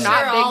us are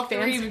not big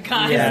fans. Three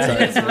guys in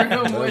this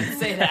room would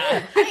say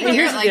that. I think Here's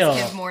Garrett the likes deal.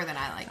 kids more than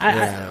I like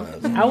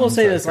kids. I will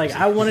say this, like,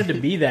 I wanted to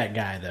be that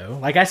guy, though.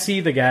 Like, I see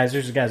the guys,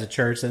 there's guys at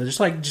church that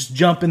just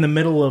jump in the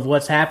middle of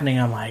what's happening.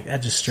 I'm like,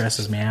 that just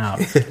stresses me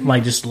out. I'm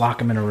like, just lock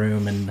them in a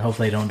room and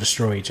hopefully they don't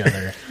destroy each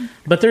other.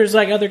 But there's,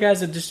 like, other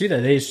guys that just do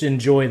that. They just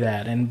enjoy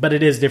that. But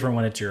it is different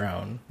when it's your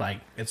own.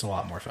 Like, it's a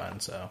lot more fun,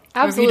 so.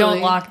 Absolutely. If you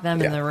don't lock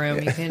them in the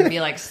room, you can be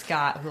like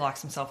Scott, who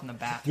locks himself in the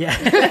bathroom.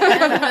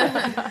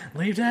 Yeah.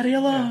 Leave Daddy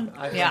alone.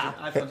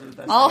 I've come to the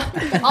best.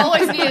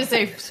 Always need a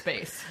safe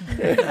space.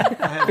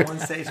 I have one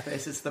safe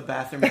space. It's the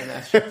bathroom and the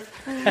restroom.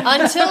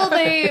 Until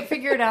they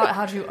figured out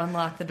how to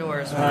unlock the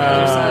doors from the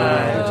other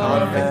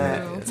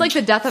side. It's like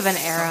the death of an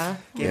era.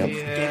 Gave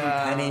him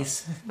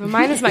pennies.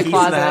 Mine is my Keys to the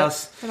closet.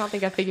 house. I don't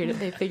think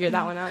they figured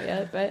that one out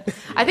yet. But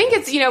I think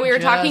it's, we were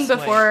talking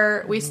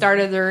before we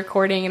started the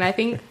recording, and I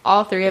think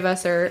all three of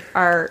us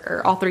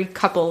or all three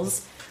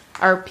couples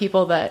are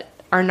people that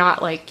are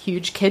not like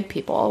huge kid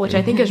people, which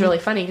I think is really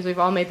funny because we've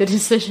all made the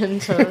decision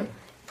to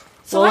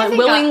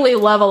willingly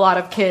love a lot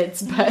of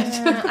kids. But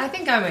I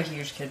think I'm a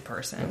huge kid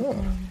person.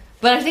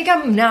 But I think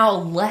I'm now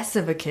less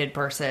of a kid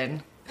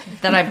person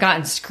that I've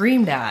gotten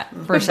screamed at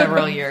for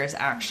several years,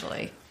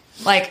 actually.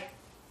 Like,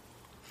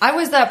 I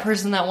was that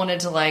person that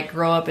wanted to, like,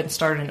 grow up and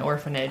start an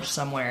orphanage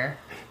somewhere.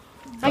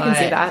 I can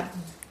see that.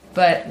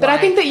 But I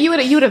think that you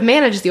would have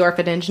managed the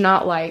orphanage,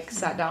 not, like,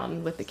 sat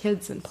down with the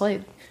kids and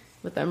played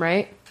with them,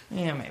 right?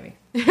 Yeah, maybe.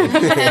 In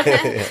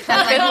the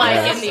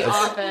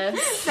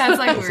office. Sounds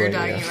like we were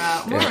talking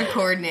about. More a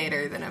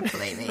coordinator than a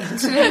playmate.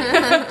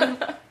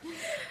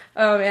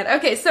 Oh, man.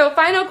 Okay, so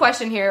final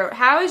question here.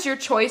 How has your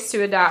choice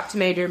to adopt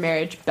made your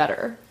marriage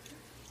better?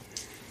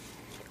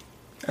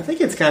 I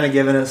think it's kind of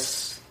given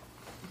us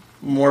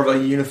more of a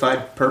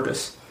unified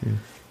purpose.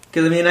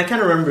 Because, I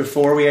kind of remember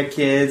before we had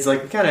kids,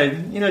 like, we kind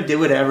of, did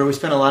whatever. We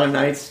spent a lot of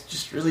nights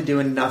just really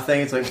doing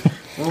nothing. It's like,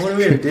 well, what are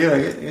we going to do?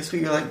 I guess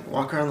we go, like,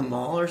 walk around the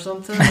mall or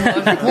something.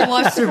 We'll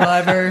watch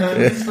Survivor.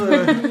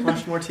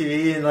 Watch more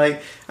TV. And,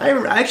 like, I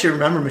actually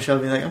remember Michelle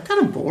being like, I'm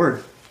kind of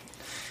bored.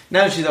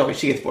 Now she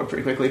gets bored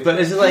pretty quickly. But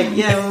it's just like, we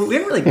haven't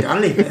really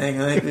done anything.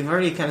 Like, we've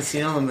already kind of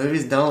seen all the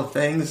movies, done all the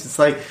things. It's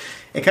like,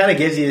 it kind of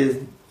gives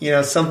you,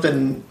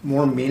 something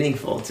more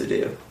meaningful to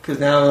do. Because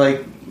now,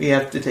 like, we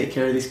have to take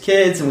care of these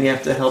kids, and we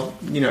have to help,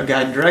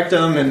 guide and direct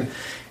them, and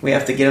we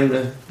have to get them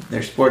to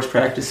their sports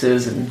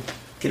practices and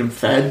get them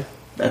fed.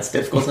 That's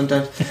difficult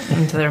sometimes.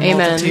 Into their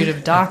multitude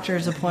of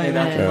doctor's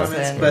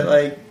appointments. But,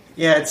 like,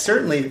 yeah, it's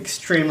certainly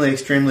extremely,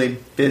 extremely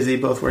busy,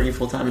 both working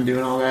full-time and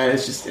doing all that.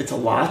 It's a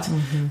lot.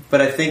 Mm-hmm.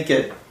 But I think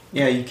you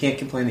can't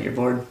complain that you're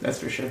bored. That's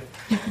for sure.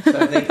 So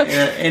I think,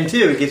 and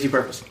two, it gives you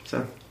purpose.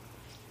 So,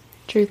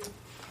 Truth.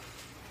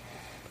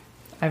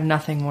 I have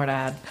nothing more to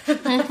add.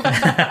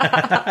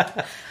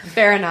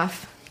 Fair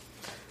enough.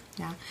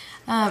 Yeah.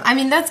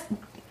 That's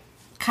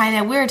kind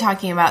of, we were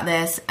talking about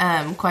this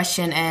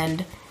question,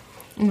 and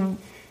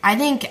I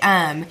think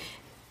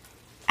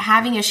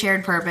having a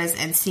shared purpose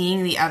and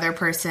seeing the other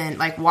person,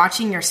 like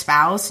watching your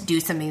spouse do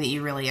something that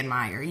you really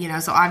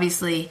admire, so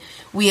obviously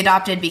we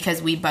adopted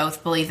because we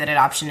both believe that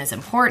adoption is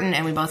important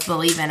and we both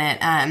believe in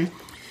it.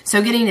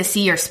 So getting to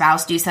see your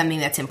spouse do something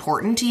that's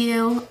important to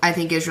you, I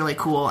think is really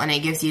cool, and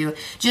it gives you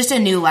just a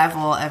new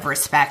level of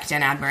respect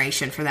and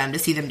admiration for them, to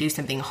see them do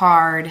something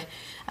hard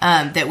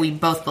that we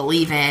both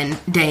believe in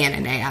day in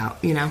and day out,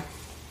 Yeah.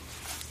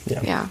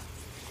 Yeah,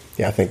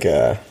 I think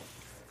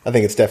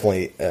it's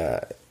definitely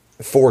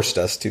forced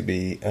us to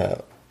be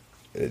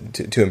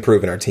to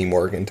improve in our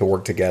teamwork and to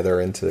work together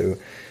and to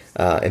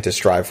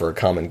strive for a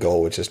common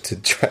goal, which is to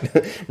try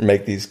to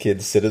make these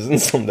kids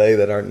citizens someday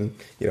that aren't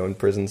in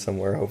prison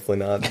somewhere. Hopefully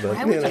not. But,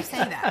 why would you say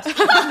that?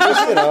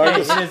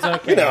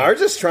 Are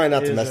just trying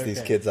not to mess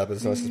these kids up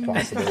as much as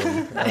possible.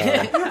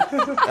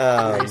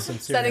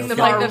 Setting the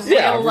bar Like the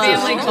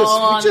family goal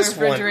on the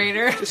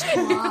refrigerator.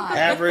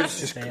 Average,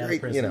 just great.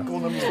 stay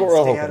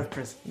out of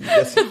prison.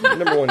 That's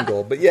number one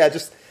goal. But yeah,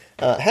 just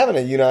having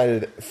a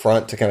united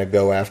front to kind of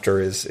go after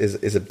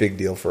is a big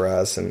deal for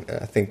us, and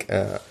I think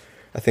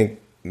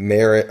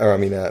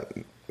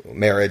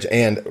marriage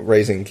and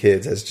raising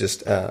kids has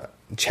just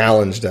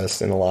challenged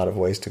us in a lot of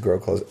ways to grow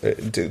close,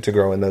 to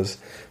grow in those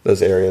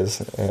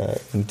areas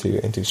and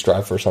to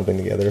strive for something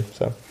together.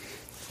 So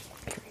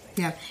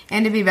Yeah,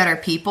 and to be better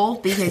people,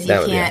 because you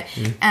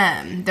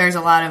can't, there's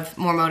a lot of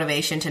more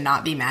motivation to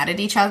not be mad at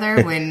each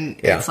other when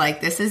it's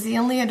like, this is the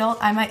only adult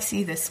I might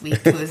see this week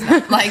who is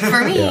not, like,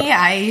 for me,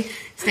 I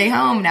stay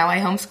home, now I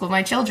homeschool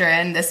my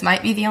children, this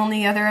might be the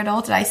only other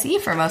adult I see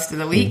for most of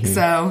the week,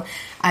 so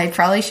I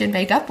probably should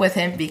make up with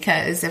him,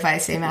 because if I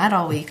stay mad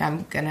all week,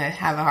 I'm gonna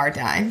have a hard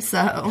time,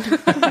 so.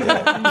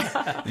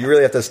 You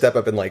really have to step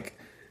up and, like,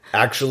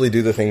 actually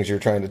do the things you're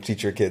trying to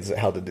teach your kids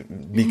how to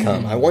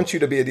become. I want you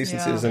to be a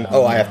decent citizen.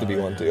 Oh, I have to be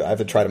one too. I have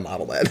to try to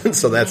model that. And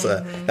so that's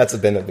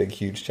been a big,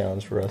 huge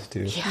challenge for us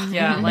too.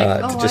 Yeah,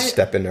 like, to just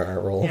step into our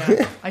role.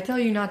 Yeah. I tell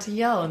you not to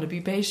yell and to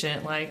be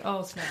patient. Like,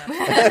 oh snap!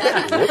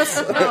 Whoops.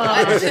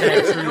 What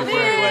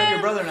your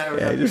brother and I were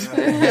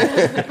talking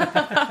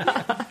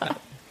about.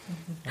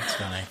 That's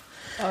funny.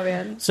 Oh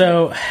man.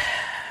 So,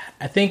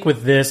 I think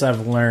with this,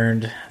 I've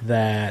learned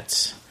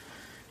that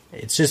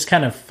it's just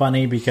kind of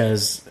funny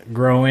because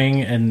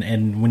growing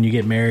and when you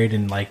get married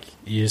and like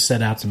you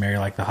set out to marry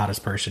like the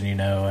hottest person you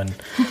know, and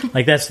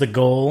like that's the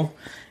goal.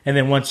 And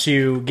then once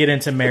you get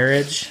into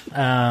marriage,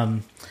 I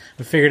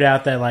figured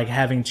out that like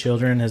having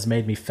children has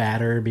made me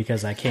fatter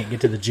because I can't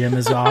get to the gym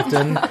as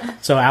often.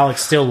 So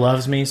Alex still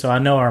loves me. So I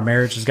know our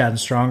marriage has gotten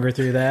stronger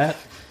through that.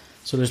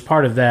 So there's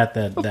part of that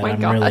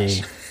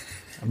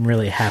I'm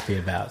really happy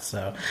about.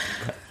 So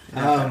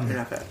You're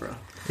not fat, bro.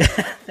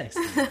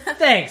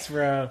 Thanks,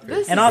 bro.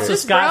 And also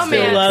Scott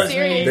still loves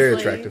me. Very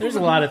attractive. There's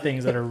a lot of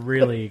things that are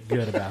really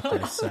good about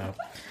this. So,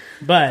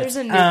 but There's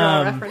a new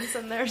girl reference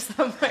in there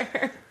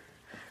somewhere.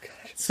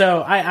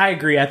 So I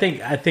agree. I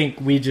think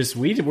we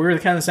were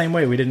kind of the same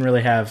way. We didn't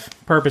really have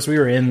purpose. We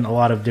were in a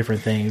lot of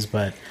different things,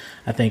 but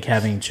I think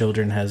having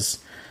children has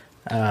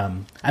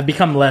I've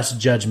become less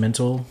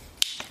judgmental.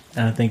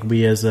 And I think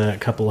we as a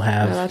couple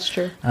have. Yeah, that's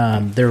true. I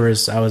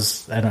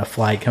was at a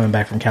flight coming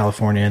back from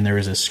California, and there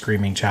was a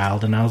screaming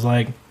child, and I was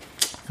like,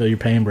 "Feel your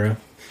pain, bro.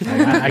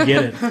 I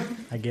get it.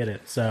 I get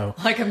it." So,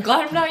 like, I'm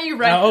glad I'm not you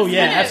right. Oh this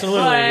yeah, minute,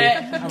 absolutely.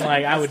 but- I'm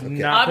like, I would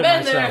not put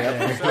I've been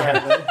myself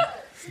there.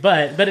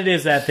 Yeah. But it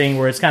is that thing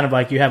where it's kind of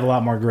like you have a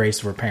lot more grace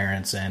for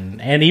parents,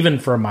 and even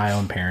for my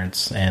own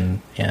parents and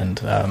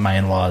my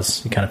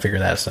in-laws. You kind of figure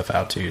that stuff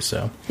out too.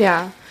 So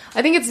Yeah.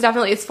 I think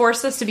it's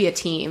forced us to be a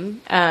team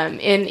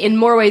in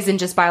more ways than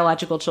just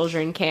biological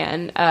children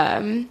can.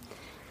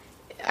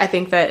 I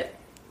think that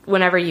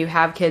whenever you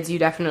have kids, you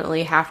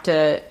definitely have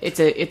to.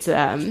 It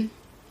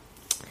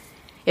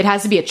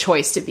has to be a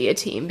choice to be a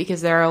team,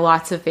 because there are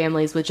lots of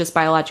families with just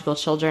biological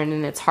children,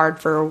 and it's hard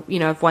for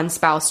if one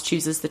spouse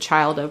chooses the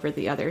child over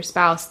the other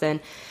spouse,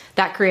 then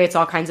that creates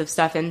all kinds of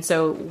stuff. And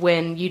so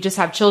when you just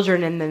have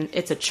children and then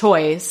it's a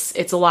choice,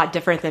 it's a lot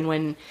different than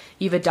when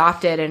you've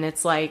adopted and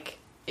it's like.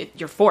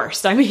 You're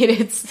forced. I mean,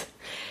 it's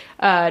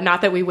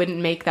not that we wouldn't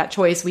make that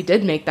choice. We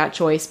did make that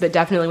choice, but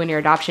definitely when you're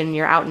adoption,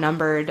 you're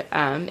outnumbered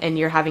and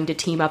you're having to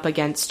team up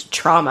against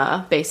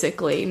trauma,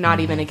 basically,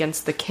 not even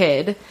against the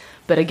kid,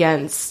 but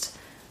against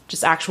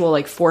just actual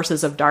like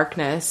forces of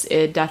darkness.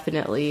 It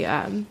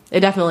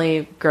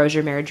definitely grows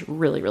your marriage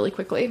really, really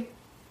quickly.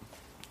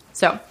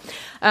 So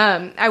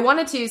we're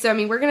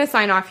going to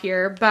sign off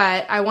here,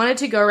 but I wanted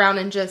to go around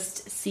and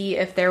just see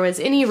if there was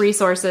any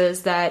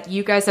resources that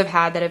you guys have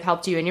had that have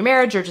helped you in your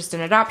marriage or just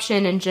in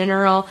adoption in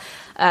general,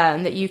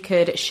 that you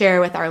could share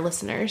with our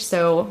listeners.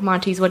 So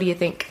Monties, what do you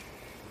think?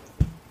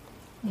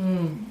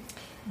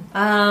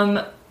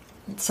 So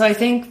I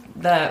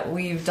think that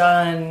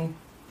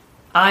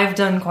I've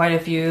done quite a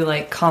few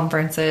like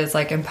conferences,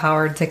 like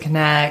Empowered to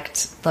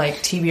Connect, like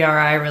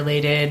TBRI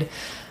related.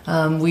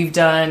 We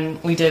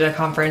did a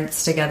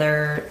conference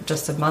together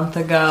just a month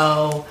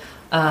ago.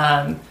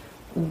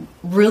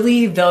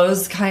 Really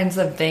those kinds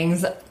of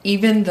things,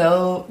 even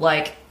though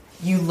like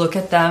you look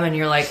at them and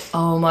you're like,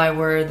 oh my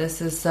word,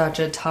 this is such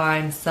a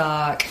time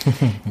suck.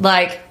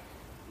 Like,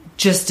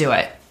 just do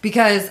it.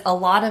 Because a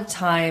lot of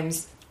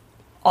times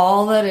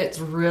all that it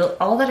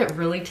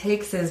really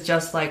takes is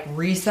just like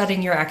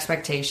resetting your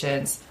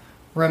expectations,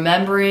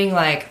 remembering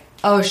like,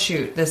 oh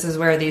shoot, this is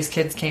where these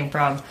kids came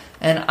from,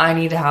 and I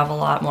need to have a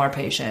lot more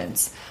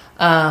patience.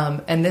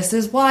 And this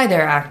is why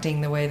they're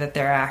acting the way that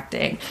they're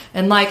acting.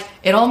 And like,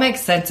 it all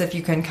makes sense if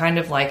you can kind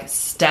of like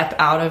step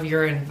out of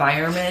your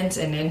environment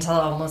and into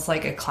almost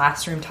like a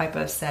classroom type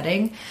of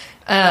setting.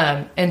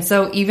 And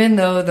so even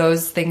though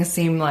those things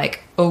seem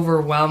like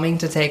overwhelming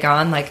to take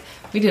on, like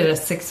we did a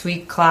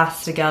 6-week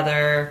class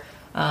together.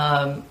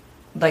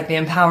 Like the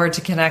Empowered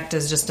to Connect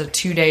is just a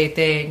 2-day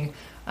thing.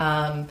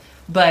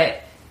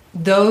 But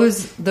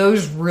those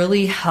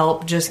really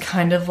help just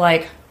kind of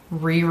like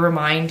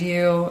remind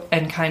you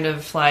and kind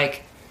of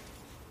like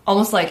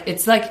almost like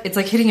it's like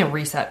hitting a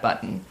reset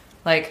button.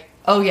 Like,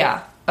 oh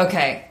yeah,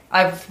 okay,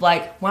 I've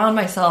like wound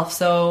myself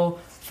so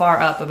far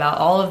up about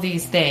all of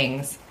these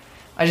things.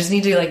 I just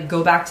need to like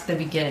go back to the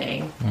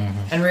beginning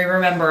and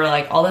remember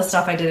like all the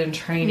stuff I did in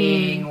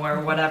training or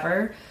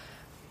whatever,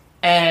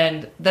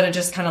 and then it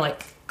just kind of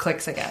like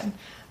clicks again.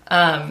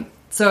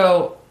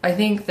 So I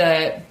think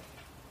that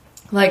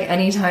like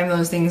anytime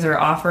those things are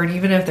offered,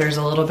 even if there's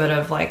a little bit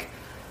of like,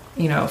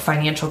 you know,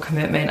 financial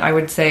commitment, I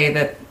would say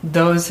that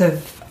those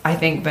have I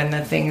think, been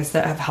the things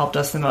that have helped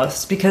us the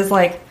most. Because,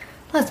 like,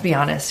 let's be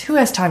honest, who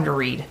has time to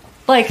read?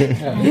 Like,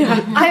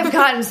 I've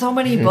gotten so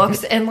many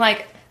books and,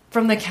 like,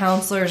 from the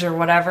counselors or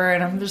whatever,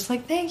 and I'm just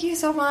like, thank you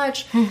so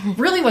much.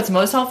 Really, what's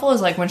most helpful is,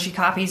 like, when she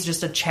copies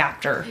just a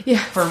chapter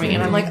for me,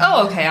 and I'm like,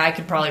 oh, okay, I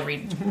could probably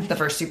read the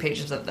first 2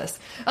 pages of this.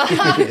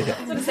 I was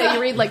going to say,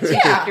 you read, like, 2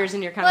 chapters,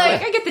 and you're kind of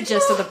like, I get the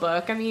gist of the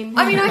book. I mean,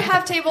 I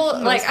have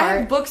I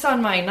have books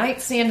on my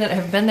nightstand that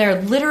have been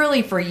there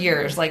literally for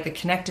years, like The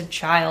Connected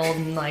Child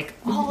and, like,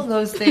 all of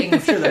those things. I'm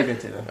sure they're good,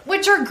 too.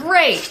 Which are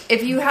great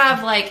if you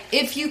have, like,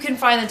 if you can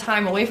find the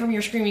time away from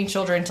your screaming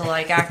children to,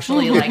 like,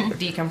 actually, like,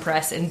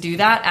 decompress and do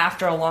that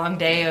after a long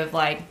day of,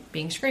 like,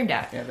 being screamed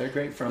at. Yeah, they're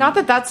great from... Not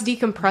that that's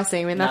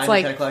decompressing. I mean, that's,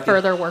 like,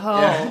 further work.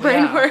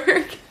 Brain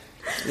work.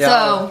 Yeah,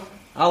 so...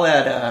 I'll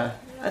add,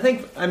 I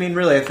think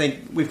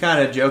we've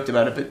kind of joked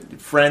about it, but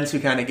friends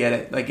who kind of get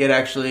it. Like, it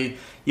actually...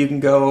 You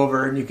can go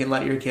over and you can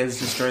let your kids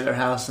destroy their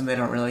house and they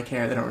don't really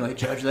care. They don't really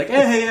judge. You're like,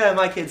 hey, yeah,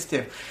 my kids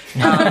too. It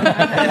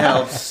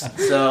helps.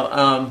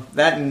 So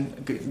that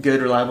and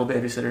good, reliable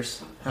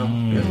babysitters help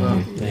as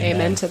well.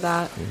 Amen to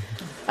that.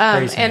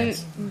 And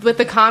with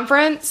the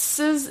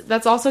conferences,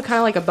 that's also kind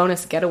of like a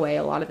bonus getaway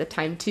a lot of the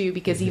time too,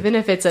 because even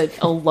if it's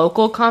a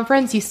local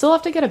conference, you still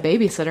have to get a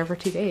babysitter for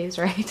 2 days,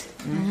 right?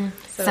 Mm-hmm.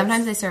 So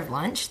sometimes they serve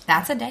lunch.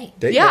 That's a date.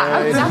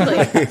 Yeah,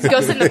 exactly. Just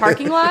go sit in the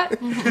parking lot.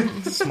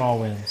 Small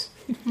wins.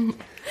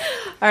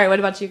 All right, what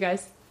about you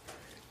guys?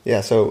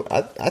 Yeah, so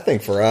I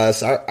think for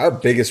us, our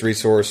biggest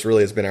resource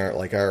really has been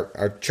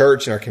our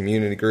church and our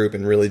community group,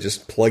 and really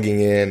just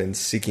plugging in and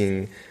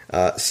seeking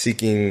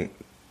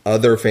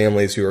other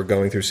families who are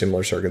going through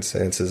similar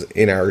circumstances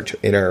in our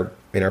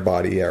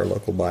body, our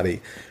local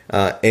body,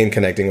 and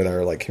connecting with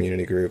our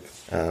community group.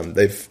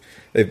 They've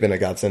been a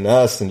godsend to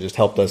us and just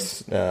helped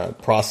us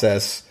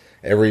process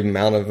every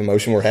amount of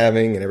emotion we're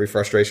having and every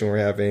frustration we're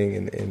having,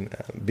 and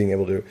being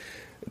able to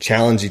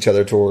challenge each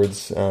other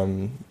towards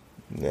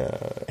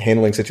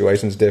handling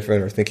situations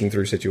different or thinking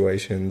through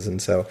situations. And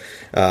so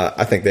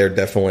I think they're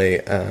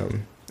definitely,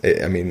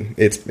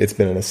 it's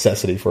been a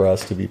necessity for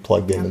us to be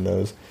plugged in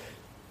those.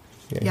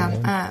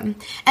 And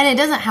it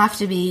doesn't have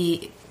to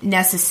be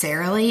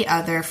necessarily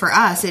for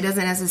us, it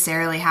doesn't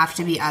necessarily have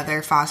to be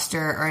other foster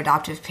or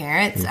adoptive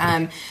parents.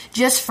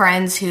 Just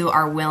friends who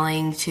are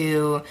willing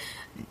to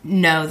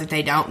know that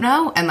they don't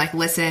know and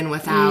listen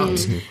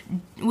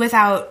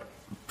without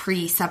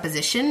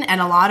presupposition.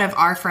 And a lot of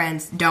our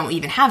friends don't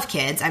even have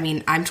kids. I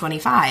mean, I'm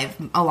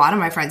 25. A lot of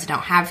my friends don't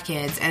have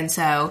kids. And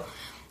so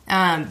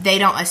they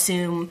don't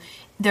assume,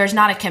 there's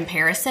not a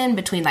comparison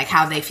between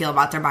how they feel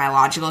about their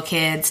biological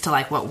kids to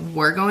what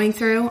we're going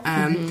through.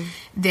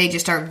 They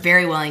just are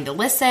very willing to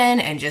listen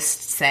and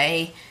just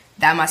say,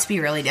 that must be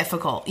really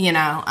difficult,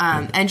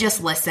 and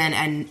just listen.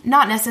 And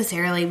not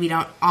necessarily, we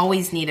don't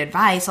always need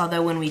advice,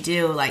 although when we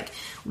do,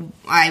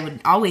 I would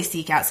always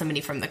seek out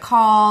somebody from the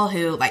call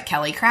who,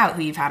 Kelly Kraut,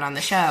 who you've had on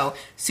the show,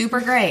 super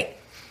great.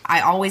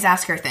 I always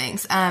ask her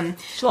things.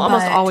 She'll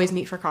almost always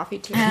meet for coffee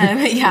too.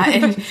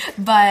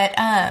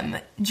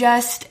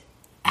 Just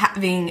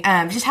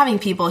having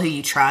people who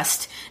you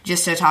trust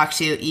just to talk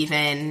to,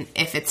 even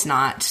if it's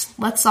not,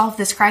 let's solve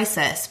this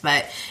crisis,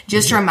 but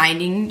just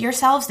reminding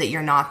yourselves that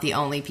you're not the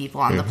only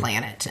people on the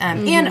planet.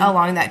 And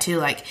along that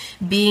too,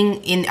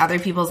 being in other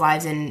people's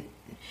lives and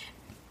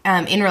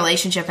in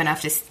relationship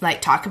enough to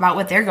talk about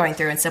what they're going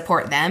through and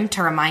support them,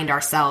 to remind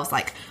ourselves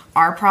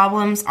our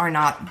problems are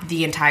not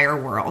the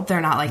entire world. They're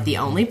not the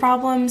only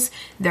problems.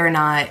 They're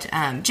not,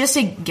 just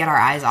to get our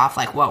eyes off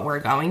what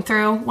we're going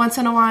through once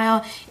in a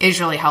while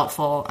is really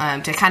helpful,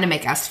 to kind of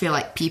make us feel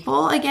like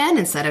people again,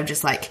 instead of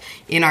just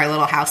in our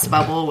little house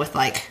bubble with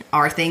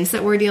our things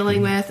that we're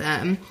dealing with.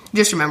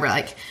 Just remember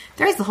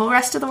there's the whole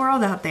rest of the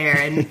world out there,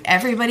 and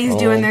everybody's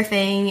doing their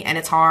thing, and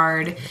it's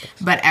hard,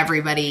 but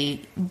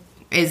everybody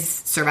is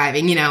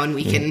surviving, and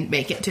we can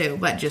make it too,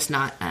 but just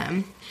not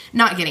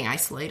getting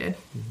isolated.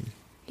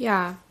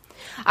 Yeah.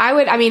 I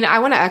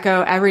want to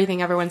echo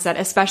everything everyone said,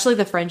 especially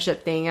the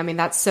friendship thing. I mean,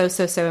 that's so,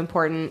 so, so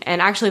important.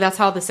 And actually, that's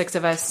how the 6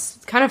 of us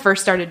kind of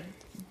first started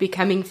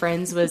becoming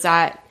friends, was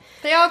at...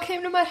 They all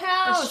came to my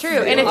house. That's true.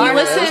 And if you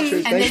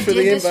listen... And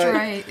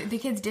the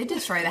kids did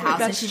destroy the house,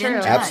 and she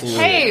didn't judge. Absolutely.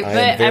 Hey,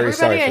 but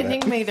everybody, I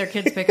think, made their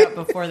kids pick up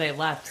before they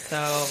left, so...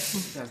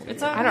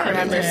 It's I don't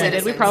remember if they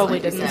did. We probably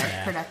didn't.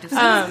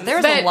 There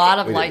was a lot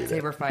of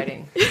lightsaber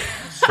fighting.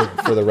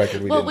 For the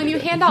record, when you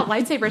hand out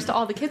lightsabers to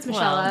all the kids,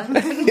 Michelle...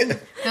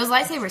 Those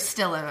lightsabers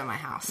still live in my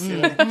house.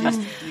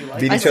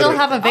 I still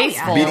have a vase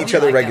full. Beat each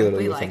other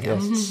regularly. We like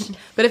them. Yes.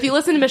 But if you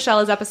listen to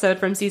Michelle's episode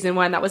from season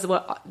 1, that was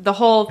what the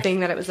whole thing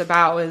that it was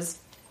about, was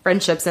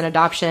friendships and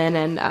adoption,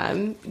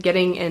 and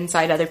getting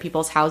inside other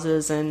people's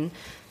houses and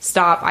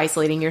stop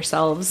isolating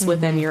yourselves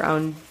within your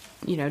own,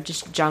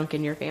 just junk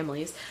in your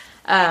families.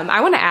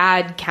 I want to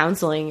add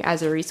counseling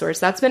as a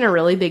resource. That's been a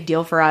really big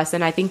deal for us.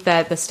 And I think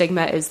that the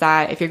stigma is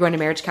that if you're going to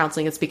marriage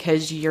counseling, it's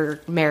because your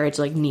marriage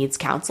needs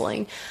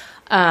counseling.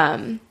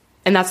 And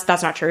that's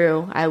not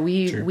true.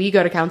 We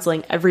go to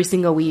counseling every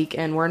single week,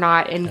 and we're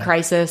not in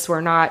crisis.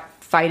 We're not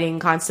fighting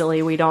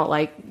constantly. We don't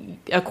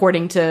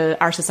according to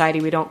our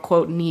society, we don't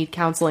quote need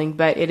counseling,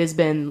 but it has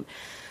been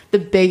the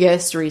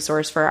biggest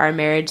resource for our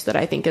marriage that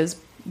I think has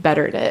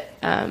bettered it.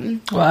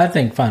 Well, I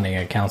think finding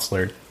a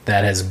counselor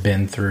that has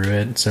been through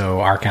it. So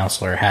our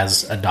counselor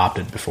has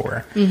adopted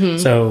before. Mm-hmm.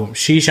 So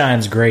she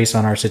shines grace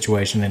on our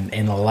situation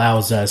and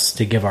allows us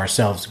to give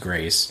ourselves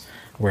grace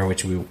where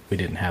which we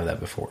didn't have that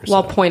before.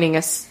 While pointing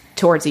us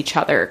towards each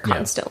other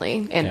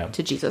constantly and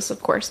to Jesus,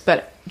 of course,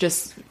 but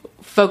just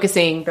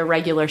focusing the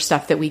regular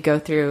stuff that we go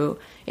through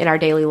in our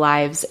daily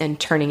lives and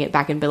turning it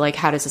back and be like,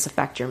 how does this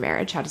affect your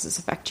marriage? How does this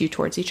affect you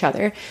towards each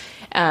other?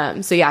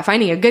 So yeah,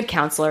 finding a good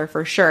counselor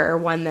for sure,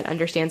 one that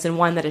understands and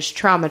one that is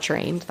trauma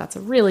trained, that's a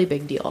really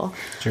big deal.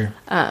 Sure.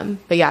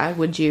 But yeah,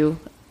 would you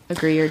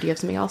agree or do you have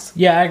something else?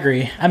 Yeah, I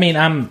agree. I mean,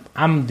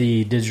 I'm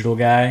the digital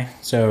guy,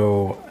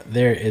 so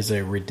there is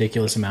a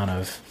ridiculous amount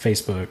of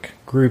Facebook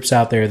groups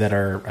out there that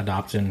are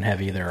adoption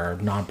heavy. There are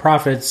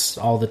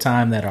nonprofits all the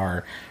time that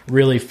are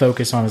really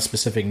focused on a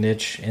specific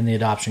niche in the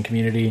adoption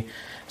community.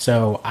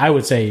 So I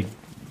would say,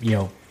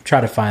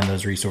 try to find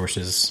those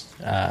resources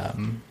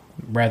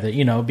rather,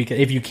 because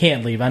if you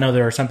can't leave, I know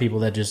there are some people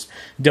that just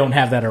don't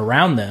have that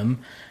around them,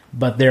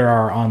 but there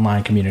are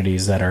online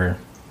communities that are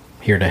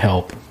here to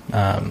help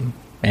and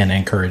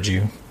encourage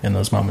you in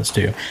those moments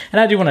too.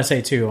 And I do want to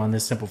say too, on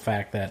this simple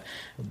fact that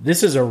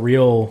this is a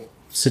real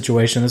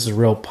situation. This is a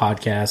real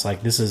podcast.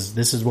 Like this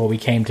is what we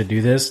came to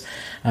do this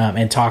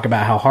and talk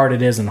about how hard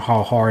it is and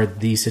how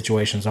hard these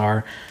situations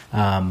are.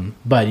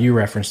 But you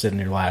referenced it in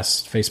your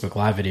last Facebook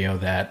Live video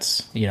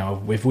that,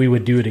 if we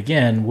would do it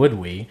again, would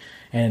we?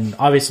 And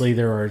obviously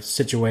there are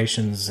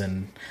situations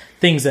and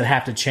things that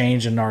have to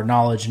change in our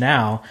knowledge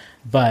now.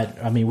 But,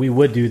 I mean, we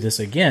would do this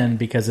again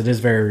because it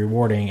is very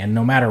rewarding. And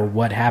no matter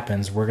what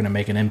happens, we're going to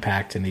make an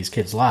impact in these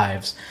kids'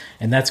 lives.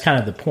 And that's kind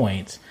of the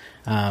point,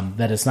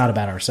 that it's not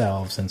about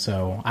ourselves. And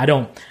so I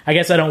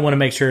guess I don't want to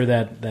make sure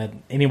that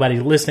anybody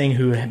listening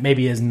who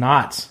maybe has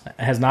not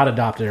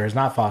adopted or has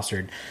not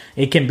fostered,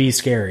 it can be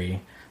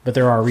scary. But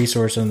there are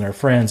resources and there are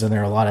friends and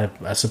there are a lot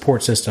of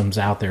support systems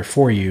out there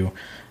for you.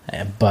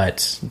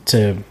 But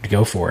to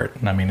go for it,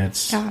 I mean,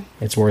 it's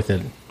worth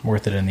it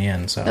in the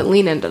end. So but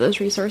lean into those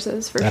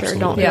resources for Absolutely. sure.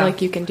 Don't feel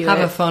like you can do Have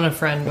it. a phone a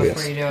friend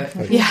before you do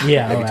it.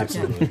 Yeah. Oh,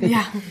 absolutely.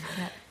 Yeah.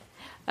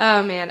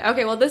 Oh man.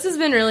 Okay. Well, this has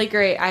been really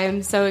great. I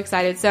am so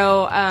excited.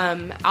 So,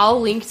 I'll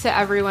link to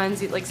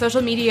everyone's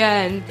social media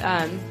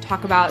and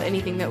talk about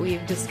anything that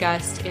we've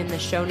discussed in the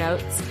show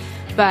notes.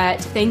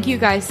 But thank you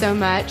guys so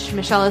much,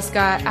 Michelle,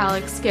 Scott,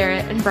 Alex,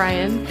 Garrett, and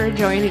Brian, for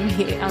joining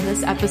me on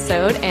this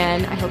episode.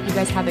 And I hope you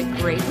guys have a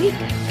great week.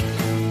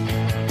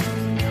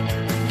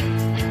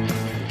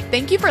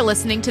 Thank you for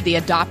listening to the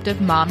Adoptive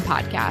Mom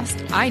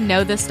Podcast. I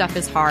know this stuff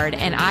is hard,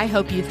 and I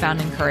hope you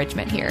found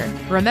encouragement here.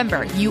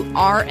 Remember, you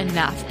are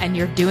enough, and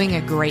you're doing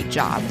a great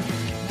job.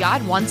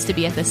 God wants to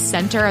be at the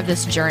center of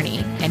this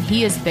journey, and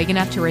He is big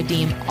enough to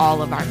redeem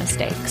all of our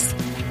mistakes.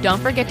 Don't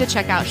forget to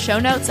check out show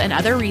notes and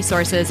other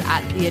resources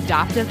at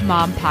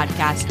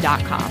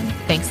theadoptivemompodcast.com.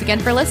 Thanks again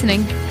for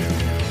listening.